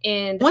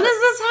 When is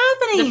this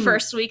happening? The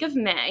first week of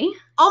May.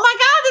 Oh my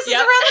God, this is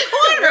around the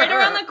corner. Right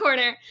around the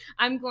corner.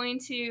 I'm going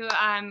to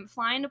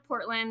fly into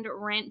Portland,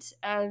 rent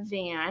a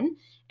van,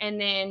 and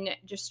then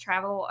just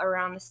travel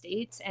around the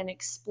states and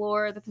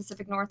explore the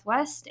Pacific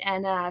Northwest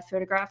and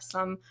photograph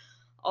some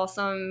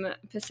awesome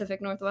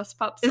Pacific Northwest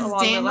pups Is along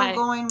the Daniel way.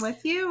 going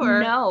with you?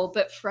 Or No,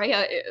 but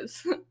Freya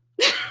is.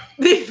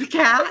 the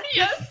cat?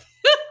 Yes.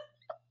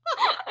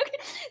 Okay,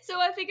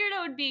 so I figured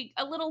I would be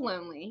a little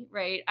lonely,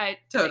 right?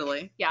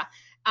 Totally. Yeah.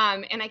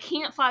 And I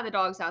can't fly the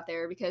dogs out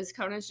there because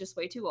Kona's just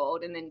way too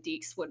old, and then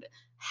Deeks would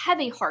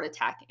have a heart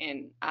attack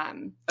in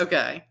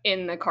Okay.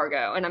 the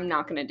cargo, and I'm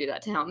not going to do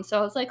that to him. So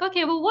I was like,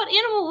 okay, well, what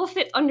animal will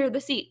fit under the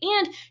seat?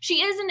 And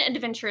she is an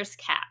adventurous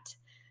cat,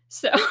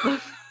 so.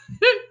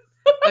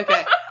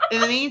 Okay.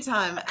 In the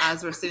meantime,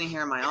 as we're sitting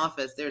here in my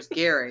office, there's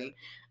Gary,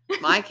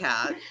 my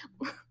cat,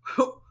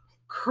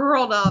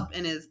 curled up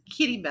in his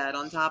kitty bed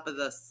on top of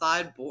the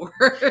sideboard.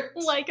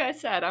 Like I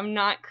said, I'm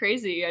not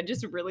crazy. I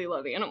just really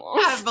love animals.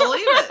 I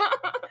believe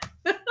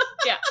it.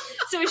 Yeah.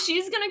 So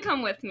she's gonna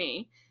come with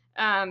me.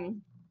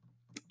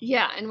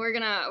 Yeah, and we're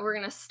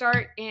gonna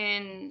start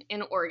in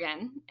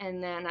Oregon,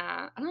 and then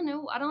I don't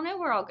know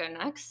where I'll go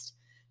next.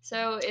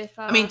 So if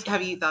I mean,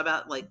 have you thought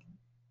about like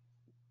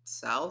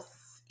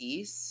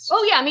southeast?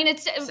 Oh yeah, I mean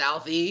it's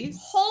southeast.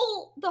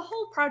 The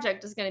whole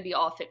project is going to be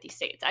all 50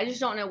 states. I just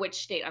don't know which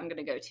state I'm going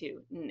to go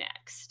to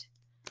next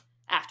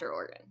after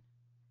Oregon.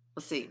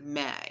 Let's see,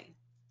 May.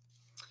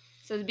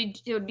 So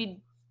it would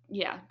be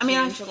yeah. I mean,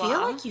 I July.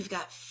 feel like you've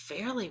got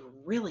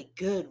really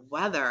good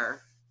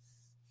weather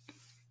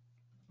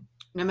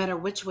no matter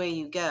which way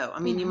you go. I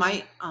mean, you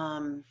might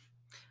I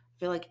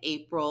feel like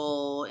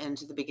April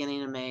into the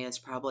beginning of May is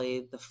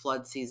probably the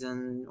flood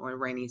season or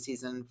rainy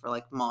season for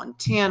like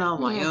Montana,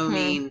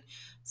 Wyoming.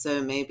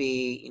 So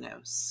maybe,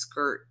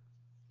 skirt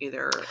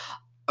either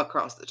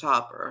across the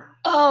top or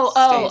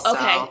okay.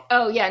 south.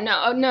 Oh yeah,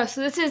 no.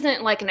 So this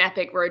isn't like an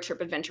epic road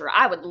trip adventure.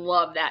 I would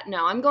love that.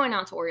 No, I'm going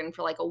out to Oregon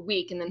for like a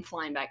week and then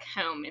flying back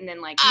home, and then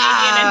like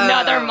maybe in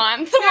another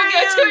month we'll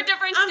go to a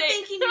different state. I'm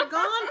thinking you're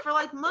gone for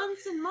like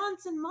months and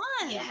months and months.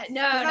 Yeah,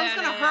 no. I was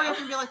gonna hurry up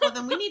and be like, well,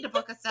 then we need to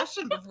book a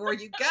session before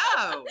you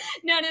go.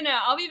 No.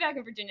 I'll be back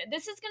in Virginia.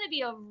 This is going to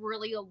be a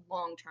really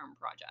long-term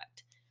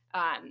project.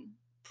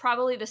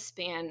 Probably the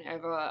span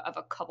of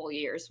a couple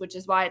years, which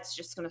is why it's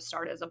just going to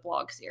start as a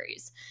blog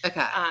series.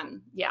 Okay.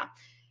 Yeah.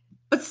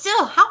 But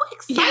still, how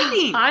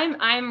exciting! Yeah,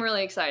 I'm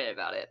really excited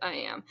about it. I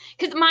am,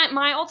 because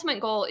my ultimate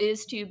goal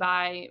is to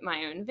buy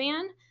my own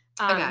van.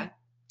 Okay.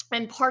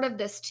 And part of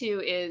this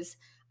too is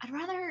I'd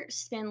rather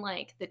spend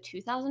like the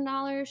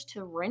 $2,000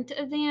 to rent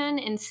a van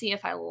and see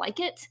if I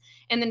like it,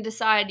 and then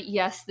decide,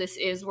 yes, this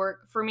is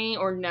work for me,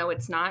 or no,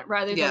 it's not,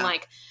 rather than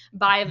like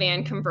buy a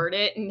van, convert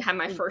it, and have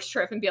my first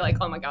trip and be like,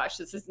 oh my gosh,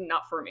 this is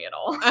not for me at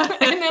all. And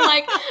then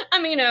like,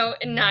 I'm,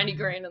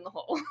 $90,000 in the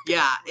hole.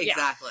 Yeah,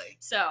 exactly. Yeah.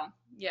 So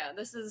yeah,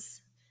 it's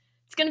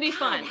going to be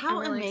fun.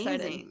 How I'm really amazing.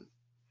 Excited.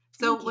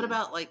 So what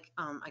about like,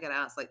 I got to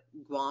ask, like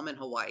Guam and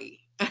Hawaii?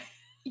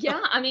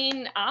 Yeah, I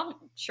mean, I'll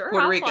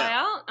Puerto Rico. fly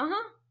out.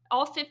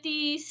 All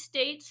 50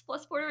 states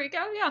plus Puerto Rico.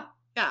 Yeah.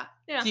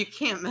 So you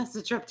can't miss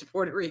a trip to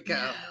Puerto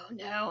Rico.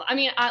 No. I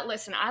mean, I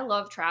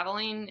love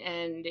traveling,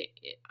 and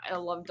I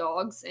love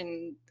dogs,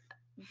 and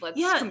let's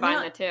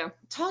combine the two.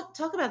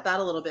 Talk about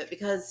that a little bit,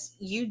 because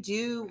you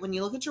do, when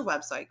you look at your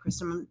website,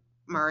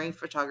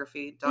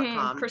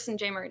 KristenMurrayPhotography.com.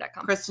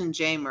 KristenJMurray.com.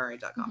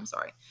 KristenJMurray.com,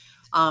 sorry.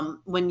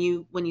 When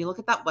you look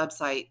at that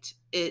website,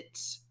 it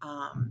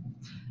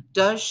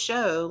does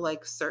show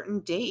like certain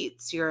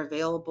dates you're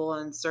available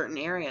in certain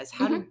areas.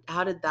 How did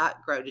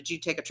that grow? Did you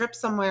take a trip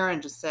somewhere and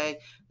just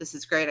say, this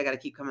is great, I got to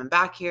keep coming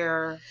back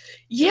here?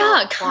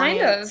 Yeah, kind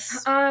of.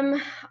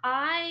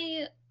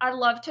 I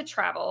love to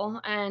travel,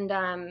 and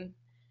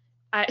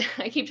I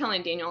keep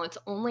telling Daniel it's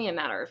only a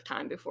matter of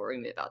time before we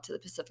move out to the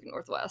Pacific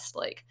Northwest.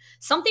 Like,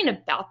 something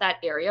about that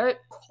area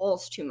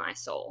calls to my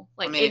soul.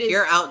 Like, I mean, if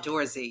you're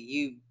outdoorsy,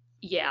 you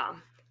Yeah.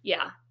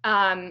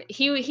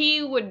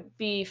 He would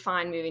be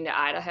fine moving to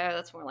Idaho.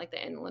 That's more like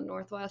the inland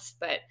Northwest,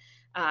 but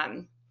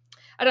I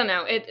don't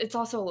know. It's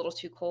also a little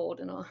too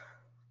cold and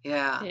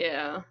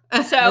yeah.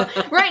 So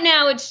right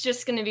now it's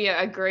just going to be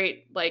a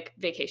great like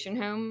vacation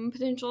home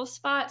potential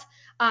spot.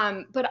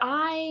 But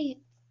I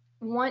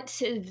want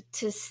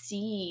to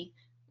see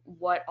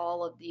what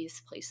all of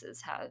these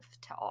places have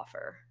to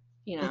offer.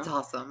 That's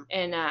awesome.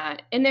 And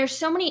there's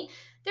so many,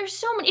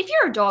 if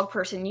you're a dog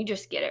person, you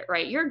just get it,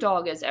 right? Your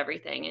dog is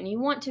everything, and you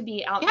want to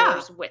be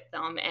outdoors with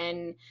them,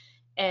 and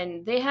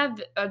they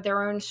have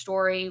their own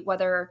story,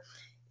 whether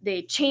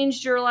they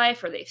changed your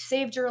life or they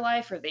saved your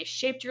life or they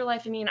shaped your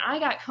life. I mean, I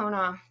got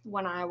Kona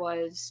when I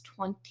was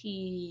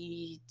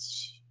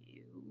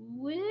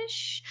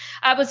 22-ish.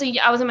 I was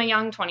in my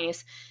young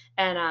 20s,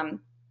 and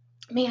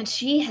man,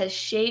 she has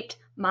shaped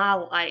my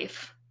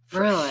life.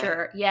 For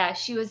sure. Yeah,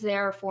 she was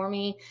there for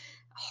me.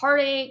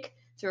 Heartache,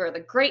 through the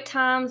great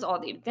times,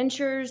 all the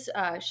adventures.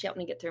 She helped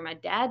me get through my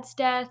dad's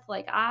death.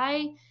 Like,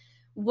 I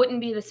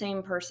wouldn't be the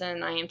same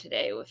person I am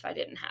today if I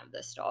didn't have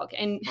this dog.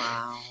 And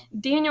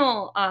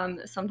Daniel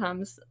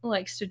sometimes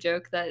likes to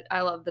joke that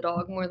I love the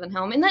dog more than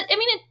him. And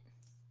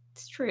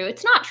it's true.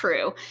 It's not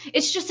true.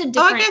 It's just a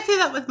different... I go through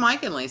that with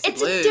Mike and Lacey.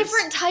 It's a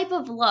different type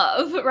of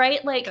love,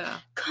 right? Like,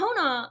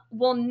 Kona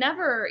will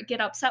never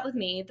get upset with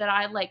me that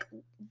I, like,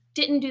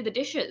 didn't do the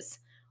dishes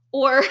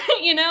Or,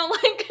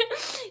 like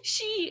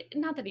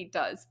not that he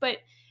does, but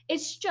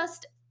it's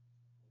just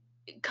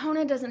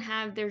Kona doesn't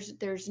have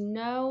there's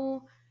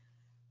no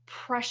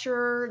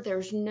pressure,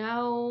 there's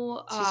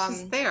no She's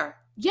just there.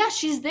 yeah,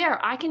 she's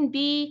there. I can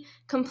be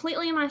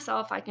completely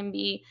myself. I can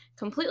be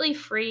completely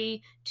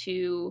free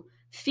to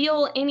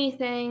feel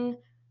anything.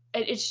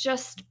 It's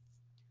just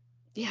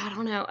yeah, I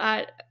don't know.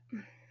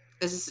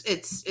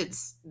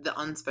 It's the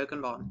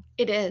unspoken bond.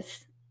 It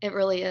is. It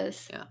really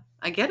is. Yeah,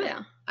 I get it.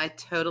 Yeah. I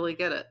totally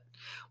get it.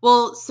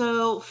 Well,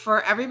 so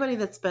for everybody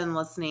that's been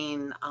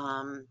listening,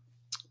 and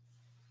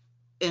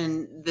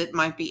that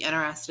might be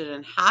interested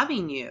in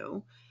having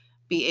you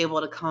be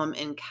able to come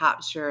and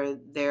capture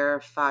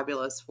their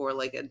fabulous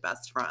four-legged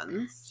best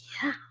friends,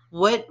 Yeah.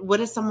 what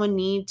does someone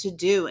need to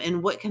do,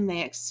 and what can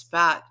they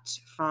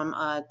expect from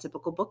a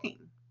typical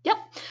booking? Yep.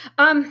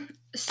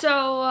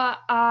 So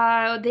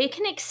they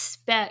can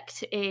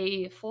expect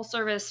a full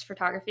service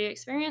photography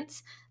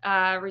experience,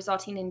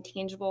 resulting in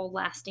tangible,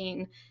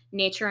 lasting,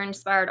 nature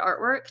inspired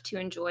artwork to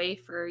enjoy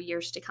for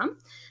years to come.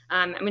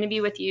 I'm going to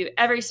be with you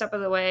every step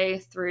of the way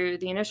through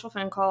the initial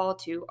phone call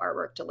to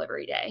artwork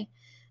delivery day.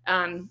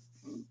 Um,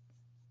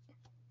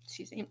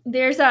 excuse me.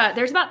 There's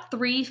about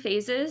 3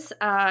 phases.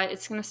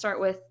 It's going to start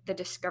with the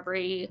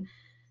discovery,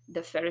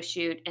 the photo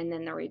shoot, and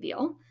then the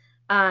reveal.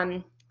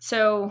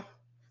 So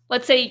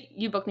let's say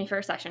you book me for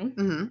a session.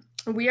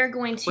 Mm-hmm. We are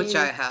going to, which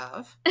I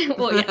have.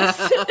 well,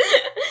 yes.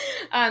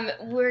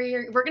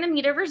 We're going to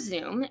meet over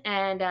Zoom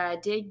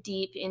and dig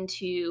deep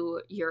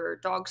into your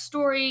dog's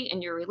story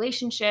and your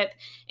relationship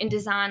and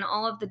design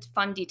all of the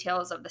fun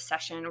details of the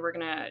session. We're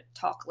going to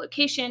talk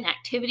location,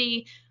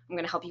 activity. I'm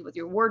going to help you with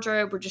your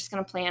wardrobe. We're just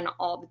going to plan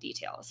all the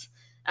details.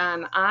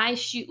 I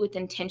shoot with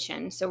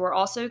intention. So we're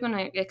also going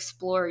to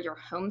explore your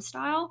home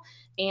style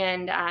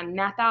and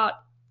map out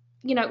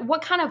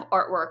what kind of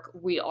artwork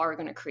we are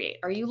going to create.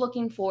 Are you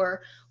looking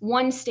for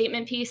one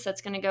statement piece that's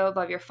going to go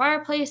above your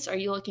fireplace? Are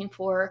you looking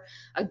for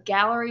a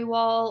gallery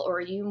wall, or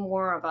are you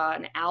more of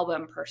an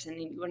album person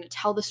and you want to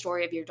tell the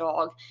story of your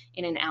dog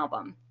in an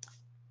album?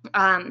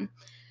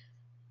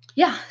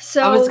 Yeah,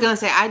 so I was going to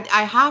say,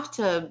 I have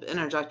to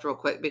interject real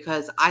quick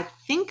because I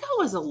think I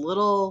was a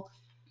little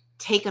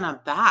taken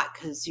aback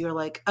because you're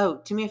like,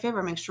 oh, do me a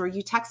favor, make sure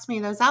you text me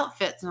those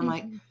outfits. And I'm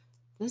like,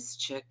 this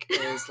chick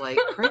is like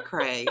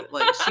cray-cray.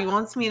 Like, she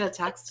wants me to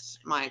text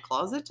my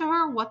closet to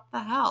her? What the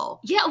hell?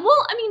 Yeah,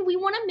 well, I mean, we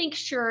want to make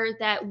sure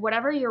that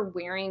whatever you're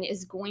wearing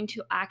is going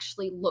to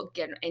actually look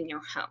good in your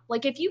home.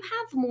 Like, if you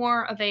have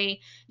more of a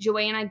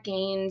Joanna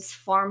Gaines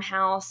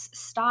farmhouse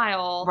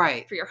style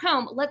Right. for your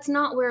home, let's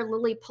not wear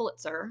Lily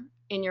Pulitzer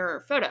in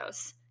your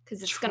photos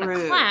because it's going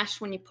to clash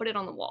when you put it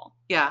on the wall.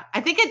 Yeah, I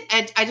think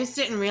I just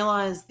didn't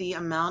realize the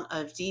amount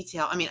of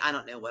detail. I mean, I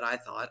don't know what I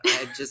thought.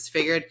 I just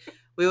figured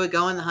we would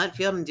go in the hunt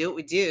field and do what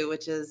we do,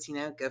 which is,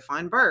 go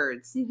find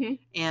birds. Mm-hmm.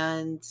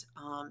 And,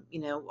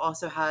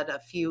 also had a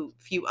few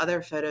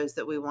other photos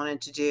that we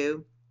wanted to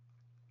do.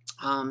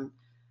 And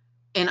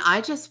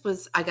I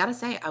got to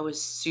say, I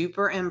was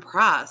super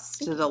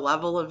impressed to the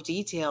level of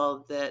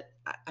detail that,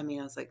 I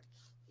was like,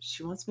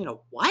 she wants me to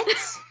what?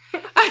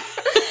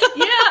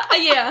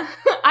 Yeah.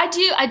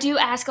 I do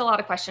ask a lot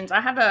of questions. I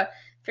have a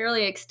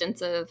fairly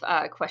extensive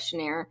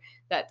questionnaire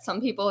that some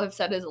people have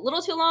said is a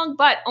little too long,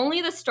 but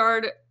only the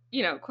start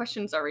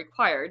questions are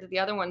required. The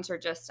other ones are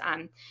just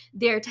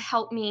there to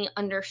help me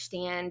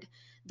understand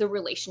the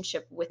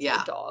relationship with your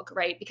dog,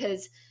 right?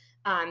 Because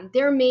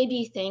there may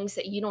be things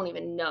that you don't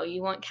even know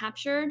you want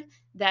captured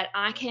that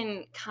I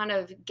can kind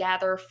of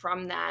gather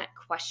from that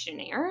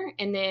questionnaire,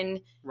 and then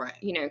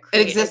it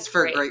exists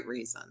for a great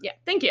reason. Yeah,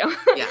 thank you.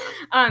 Yeah.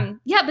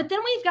 But then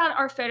we've got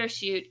our photo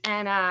shoot,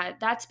 and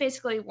that's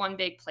basically one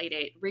big play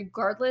date,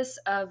 regardless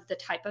of the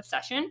type of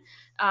session.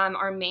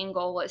 Our main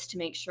goal is to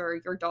make sure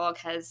your dog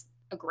has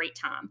a great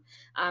time.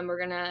 We're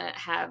going to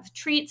have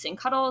treats and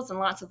cuddles and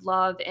lots of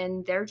love,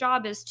 and their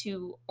job is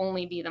to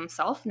only be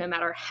themselves, no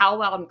matter how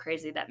wild and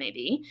crazy that may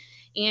be.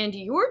 And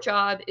your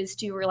job is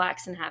to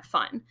relax and have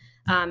fun,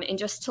 and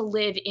just to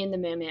live in the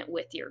moment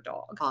with your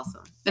dog.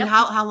 Awesome. And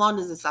how long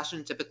does a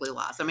session typically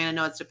last? I mean, I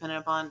know it's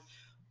dependent upon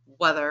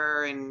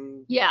weather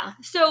and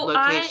so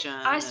location.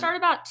 I start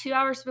about 2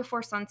 hours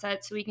before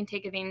sunset so we can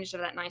take advantage of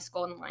that nice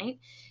golden light.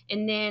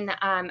 And then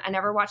I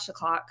never watch the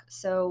clock,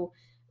 so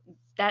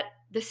that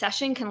the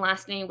session can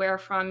last anywhere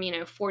from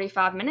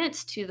 45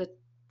 minutes to the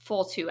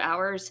full 2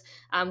 hours.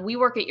 We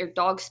work at your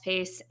dog's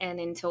pace, and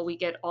until we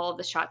get all of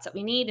the shots that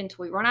we need,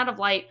 until we run out of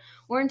light,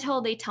 or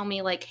until they tell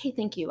me like, hey,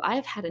 thank you, I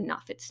have had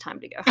enough, it's time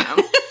to go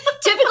home.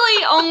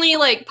 Typically only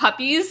like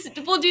puppies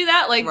will do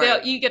that. Like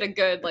you get a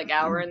good like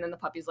hour, and then the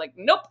puppy's like,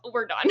 nope,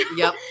 we're done.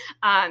 Yep.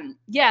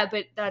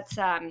 But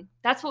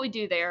that's what we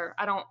do there.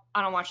 I don't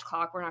watch the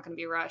clock. We're not going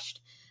to be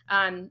rushed.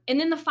 And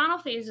then the final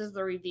phase is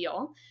the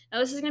reveal. Now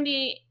this is going to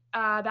be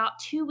about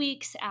 2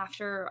 weeks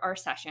after our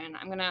session.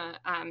 I'm going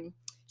to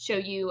show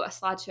you a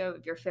slideshow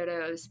of your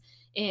photos,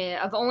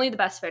 of only the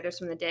best photos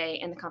from the day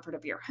in the comfort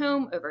of your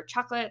home over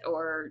chocolate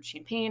or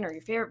champagne or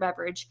your favorite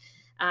beverage.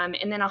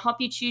 And then I'll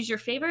help you choose your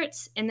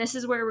favorites. And this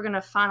is where we're going to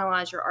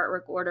finalize your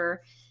artwork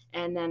order.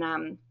 And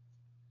then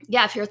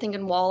yeah, if you're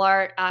thinking wall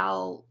art,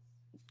 I'll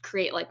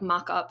create like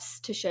mock-ups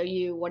to show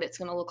you what it's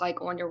going to look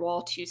like on your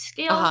wall to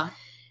scale. Uh-huh.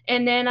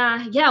 And then,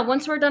 yeah,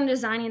 once we're done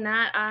designing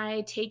that,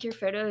 I take your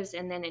photos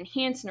and then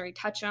enhance and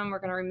retouch them. We're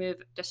going to remove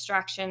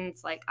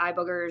distractions like eye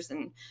boogers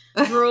and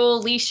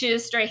drool,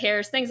 leashes, stray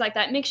hairs, things like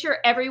that. Make sure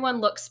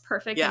everyone looks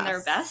perfect in their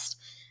Yes.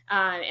 best.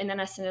 And then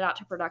I send it out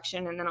to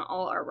production, and then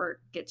all artwork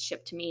gets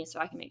shipped to me so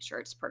I can make sure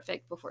it's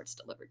perfect before it's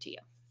delivered to you.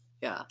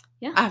 Yeah.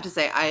 Yeah. I have to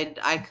say,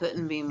 I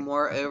couldn't be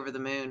more over the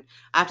moon.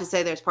 I have to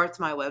say there's parts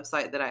of my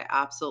website that I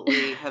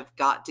absolutely have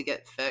got to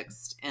get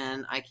fixed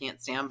and I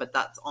can't stand, but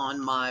that's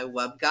on my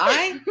web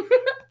guy.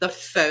 The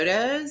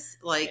photos,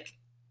 like,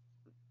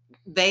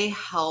 they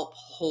help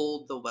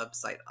hold the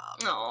website up.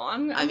 Oh,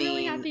 I'm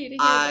really happy to hear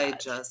I that.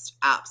 just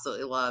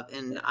absolutely love,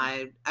 and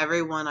Yeah.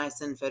 everyone I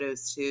send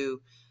photos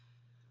to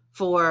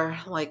for,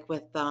 like,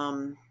 with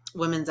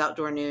Women's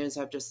Outdoor News,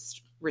 I've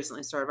just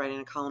recently started writing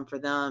a column for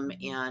them,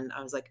 and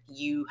I was like,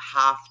 you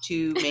have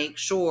to make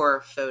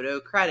sure photo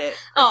credit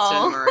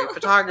Kristen Murray Oh, that's so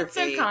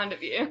Photography. kind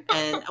of you.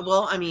 And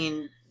well, I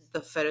mean,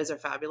 the photos are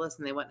fabulous,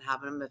 and they wouldn't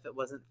have them if it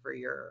wasn't for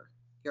your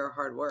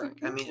hard work.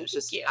 I mean, it's Thank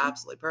just you.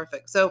 absolutely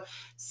perfect. So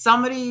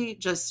somebody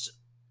just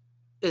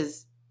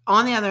is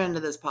on the other end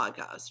of this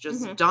podcast,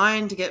 just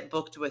dying to get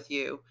booked with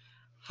you.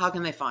 How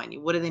can they find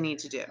you? What do they need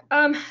to do?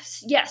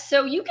 Yeah,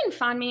 so you can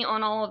find me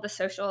on all of the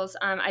socials.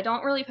 I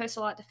don't really post a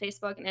lot to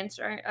Facebook and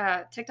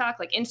TikTok.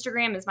 Like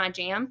Instagram is my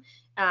jam,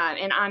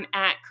 and I'm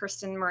at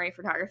Kristen Murray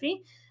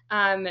Photography.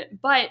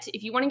 But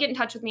if you want to get in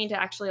touch with me to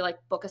actually like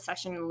book a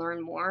session and learn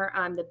more,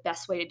 the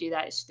best way to do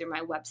that is through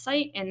my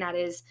website, and that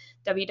is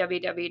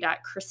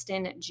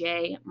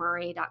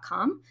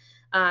www.kristenjmurray.com.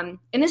 And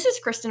this is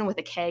Kristen with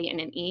a K and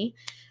an E.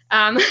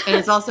 And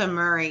it's also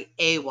Murray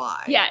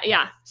AY.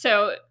 Yeah.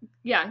 So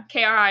yeah,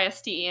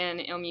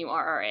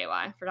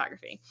 KRISTENMURRAY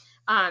photography.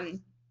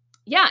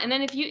 Yeah, and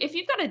then if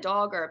you've got a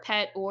dog or a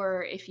pet,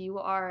 or if you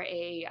are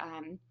a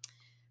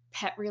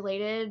pet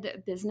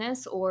related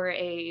business or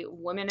a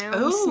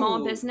woman-owned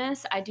small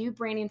business, I do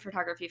branding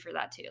photography for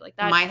that too. Like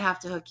that might have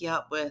to hook you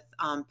up with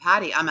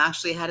Patty. I'm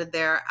actually headed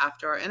there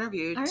after our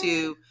interview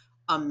to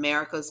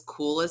America's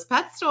coolest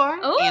pet store,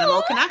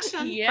 Animal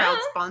Connection, proud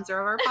sponsor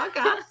of our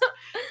podcast.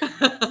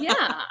 Yeah,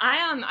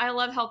 I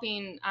love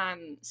helping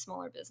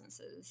smaller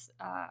businesses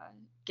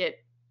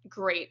get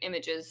great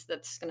images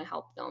that's going to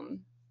help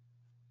them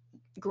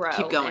grow,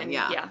 keep going, and,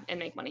 yeah, and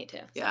make money too.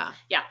 So,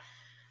 yeah.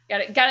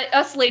 Got it.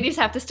 Us ladies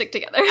have to stick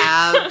together.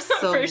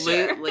 Absolutely.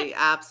 Sure.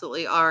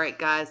 Absolutely. All right,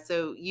 guys.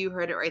 So you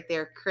heard it right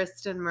there.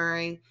 Kristen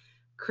Murray,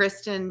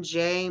 Kristen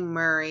J.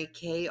 Murray,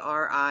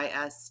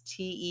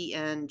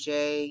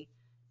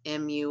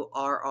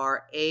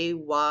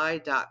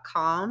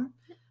 KristenJMurray.com.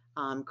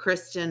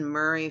 Kristen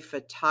Murray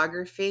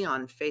Photography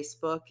on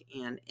Facebook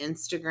and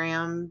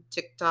Instagram,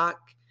 TikTok.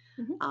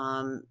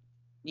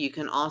 You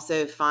can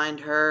also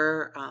find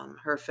her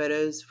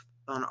photos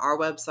on our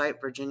website,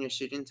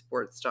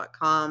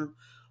 virginiashootingsports.com.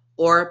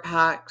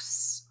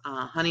 Orapax,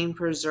 Hunting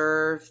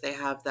Preserve. They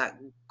have that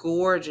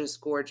gorgeous,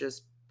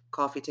 gorgeous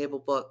coffee table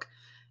book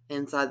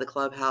inside the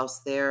clubhouse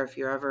there if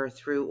you're ever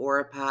through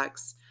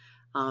Orapax.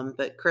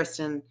 But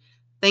Kristen,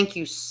 thank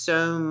you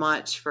so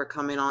much for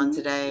coming on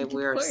today.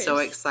 We're so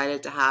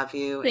excited to have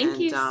you. Thank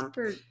you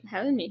for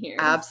having me here.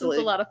 Absolutely. This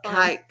was a lot of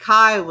fun.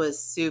 Kai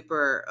was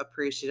super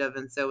appreciative,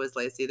 and so was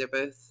Lacey. They're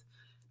both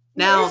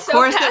now, of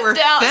course, that we're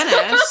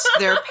finished.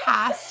 They're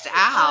passed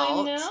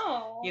out. I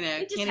know.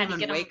 Can't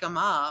even wake them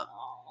up.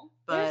 Aww.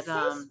 But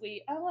they're so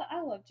sweet.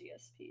 I love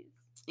GSPs.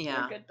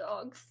 Yeah, they're good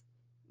dogs.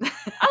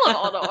 I love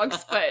all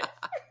dogs, but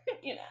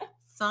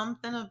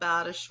something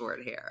about a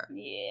short hair.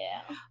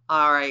 Yeah.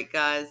 All right,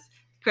 guys.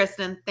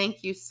 Kristen,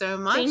 thank you so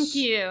much. Thank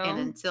you. And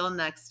until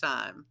next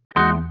time.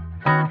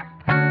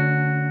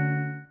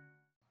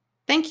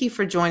 Thank you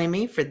for joining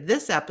me for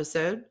this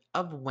episode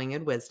of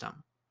Winged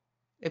Wisdom.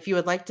 If you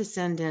would like to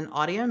send in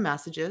audio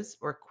messages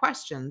or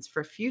questions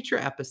for future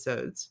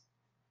episodes,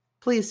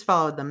 please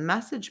follow the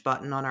message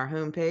button on our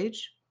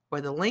homepage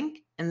or the link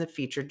in the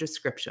featured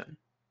description.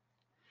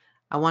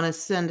 I want to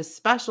send a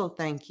special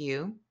thank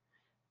you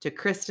to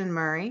Kristen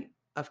Murray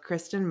of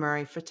Kristen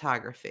Murray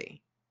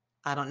Photography.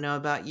 I don't know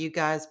about you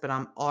guys, but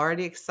I'm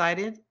already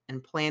excited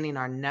and planning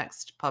our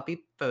next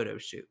puppy photo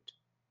shoot.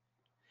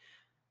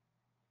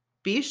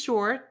 Be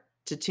sure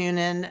to tune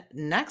in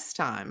next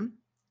time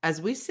as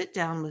we sit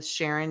down with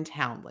Sharon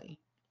Townley.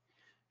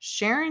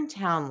 Sharon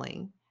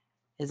Townley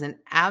is an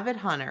avid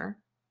hunter,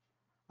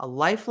 a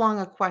lifelong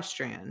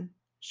equestrian.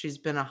 She's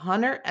been a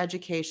hunter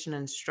education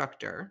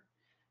instructor.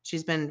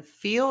 She's been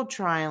field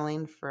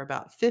trialing for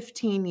about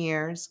 15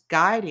 years,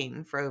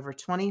 guiding for over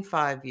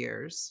 25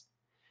 years.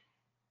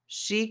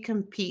 She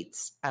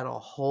competes at a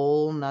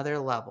whole nother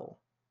level.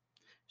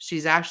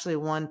 She's actually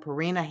won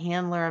Purina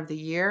Handler of the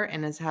Year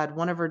and has had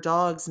one of her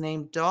dogs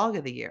named Dog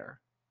of the Year.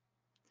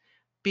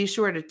 Be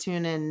sure to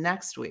tune in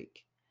next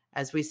week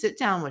as we sit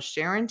down with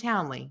Sharon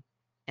Townley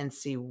and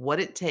see what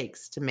it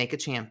takes to make a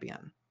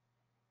champion.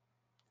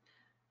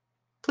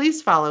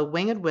 Please follow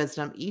Winged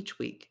Wisdom each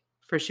week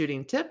for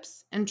shooting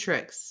tips and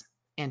tricks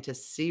and to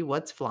see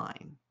what's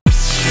flying.